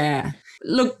touch. Yeah.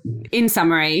 Look, in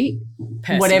summary,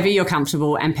 whatever you're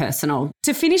comfortable and personal.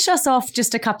 To finish us off,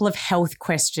 just a couple of health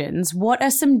questions. What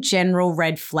are some general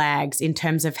red flags in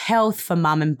terms of health for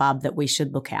mum and bub that we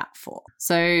should look out for?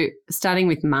 So starting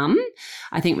with mum,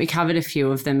 I think we covered a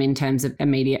few of them in terms of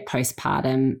immediate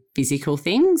postpartum physical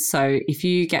things. So if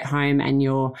you get home and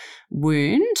your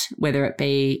wound, whether it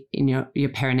be in your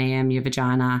perineum, your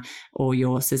vagina or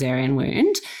your cesarean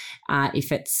wound,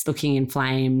 if it's looking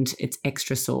inflamed, it's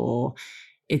extra sore,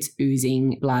 it's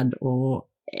oozing blood or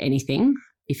anything,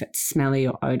 if it's smelly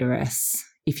or odorous,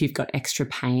 if you've got extra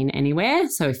pain anywhere,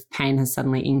 so if pain has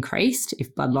suddenly increased,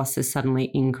 if blood loss has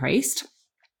suddenly increased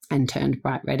and turned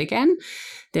bright red again,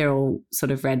 they're all sort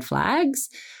of red flags.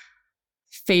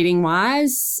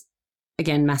 Feeding-wise,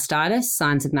 again, mastitis,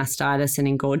 signs of mastitis and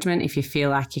engorgement. If you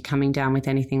feel like you're coming down with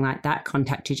anything like that,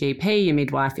 contact your GP, your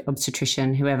midwife, your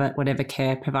obstetrician, whatever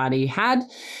care provider you had,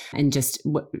 and just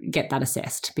get that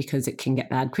assessed because it can get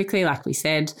bad quickly, like we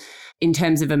said. In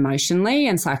terms of emotionally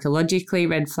and psychologically,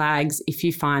 red flags, if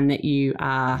you find that you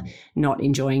are not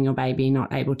enjoying your baby,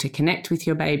 not able to connect with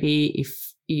your baby,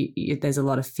 if there's a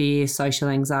lot of fear, social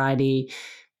anxiety,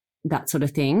 that sort of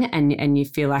thing, and you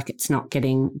feel like it's not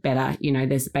getting better,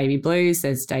 there's baby blues,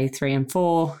 there's day 3 and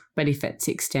 4, but if it's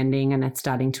extending and it's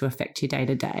starting to affect your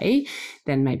day-to-day,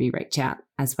 then maybe reach out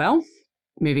as well.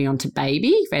 Moving on to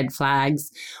baby, red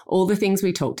flags, all the things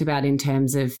we talked about in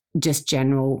terms of just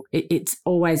general, it's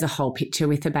always a whole picture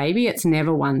with a baby. It's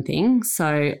never one thing.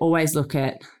 So always look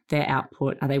at their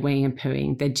output. Are they weeing and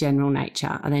pooing? Their general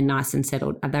nature. Are they nice and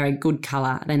settled? Are they a good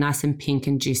colour? Are they nice and pink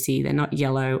and juicy? They're not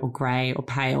yellow or grey or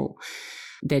pale.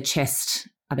 their chest,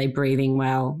 are they breathing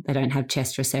well? They don't have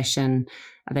chest recession.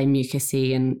 Are they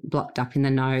mucousy and blocked up in the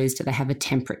nose? Do they have a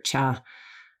temperature?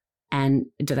 And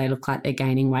do they look like they're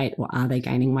gaining weight, or are they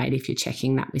gaining weight if you're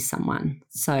checking that with someone?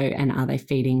 So, and are they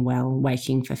feeding well,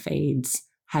 waking for feeds,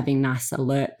 having nice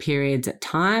alert periods at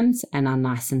times, and are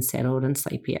nice and settled and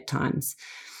sleepy at times?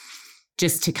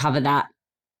 Just to cover that,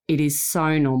 it is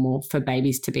so normal for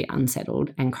babies to be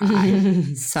unsettled and cry.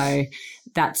 So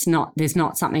there's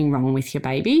not something wrong with your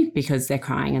baby because they're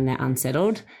crying and they're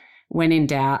unsettled. When in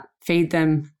doubt, feed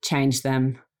them, change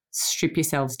them, strip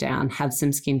yourselves down, have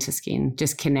some skin to skin,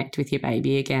 just connect with your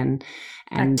baby again.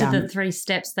 And back to the 3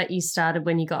 steps that you started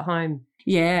when you got home.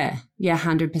 Yeah,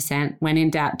 100%. When in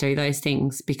doubt, do those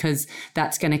things, because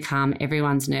that's going to calm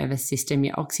everyone's nervous system.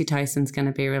 Your oxytocin's going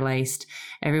to be released.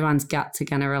 Everyone's guts are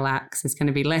going to relax. There's going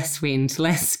to be less wind,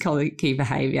 less colicky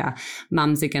behaviour.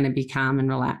 Mums are going to be calm and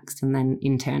relaxed, and then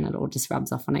in turn it all just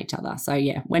rubs off on each other. So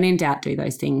yeah, when in doubt, do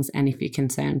those things. And if you're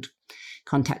concerned,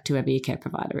 contact whoever your care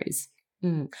provider is.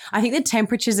 I think the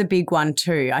temperature's a big one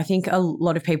too. I think a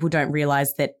lot of people don't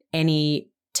realise that any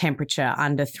temperature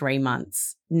under 3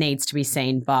 months needs to be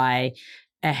seen by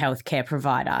a healthcare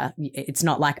provider. It's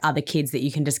not like other kids that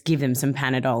you can just give them some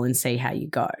Panadol and see how you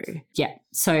go. Yeah.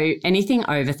 So anything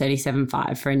over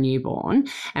 37.5 for a newborn.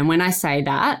 And when I say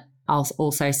that, I'll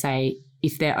also say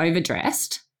if they're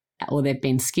overdressed or they've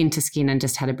been skin to skin and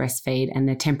just had a breastfeed and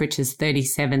their temperature's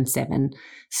 37.7,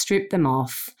 strip them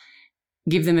off,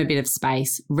 give them a bit of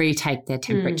space, retake their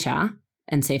temperature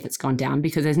and see if it's gone down,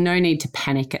 because there's no need to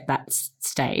panic at that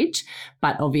stage,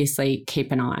 but obviously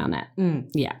keep an eye on it.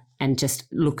 Yeah. And just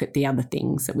look at the other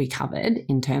things that we covered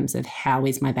in terms of how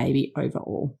is my baby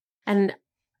overall. And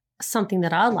something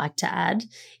that I'd like to add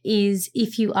is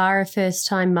if you are a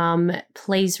first-time mum,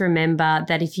 please remember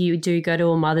that if you do go to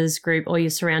a mother's group or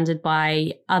you're surrounded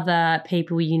by other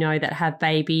people you know that have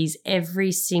babies,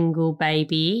 every single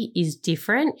baby is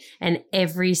different and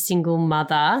every single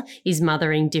mother is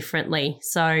mothering differently.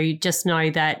 So just know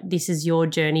that this is your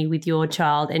journey with your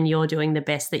child and you're doing the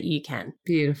best that you can.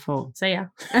 Beautiful. So yeah.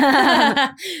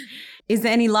 Is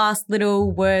there any last little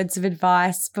words of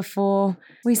advice before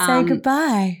we say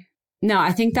goodbye? No,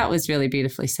 I think that was really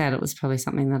beautifully said. It was probably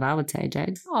something that I would say,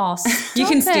 Jade. Oh, you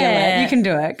can steal it. You can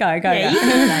do it. Go.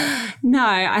 Yeah, No,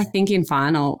 I think in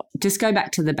final, just go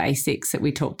back to the basics that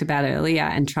we talked about earlier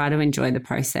and try to enjoy the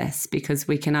process, because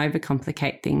we can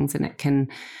overcomplicate things and it can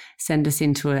send us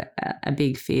into a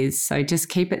big fizz. So just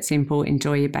keep it simple,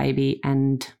 enjoy your baby,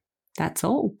 and that's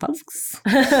all, folks.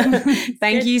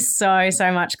 Thank you so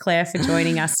much, Claire, for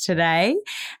joining us today.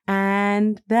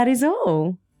 And that is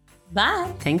all.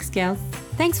 Bye. Thanks, gals.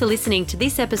 Thanks for listening to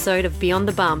this episode of Beyond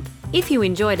the Bump. If you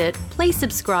enjoyed it, please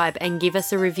subscribe and give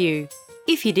us a review.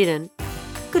 If you didn't,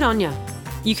 good on ya.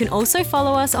 You can also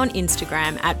follow us on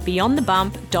Instagram at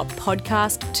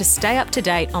beyondthebump.podcast to stay up to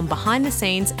date on behind the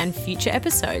scenes and future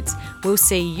episodes. We'll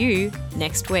see you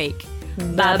next week.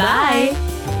 Bye-bye.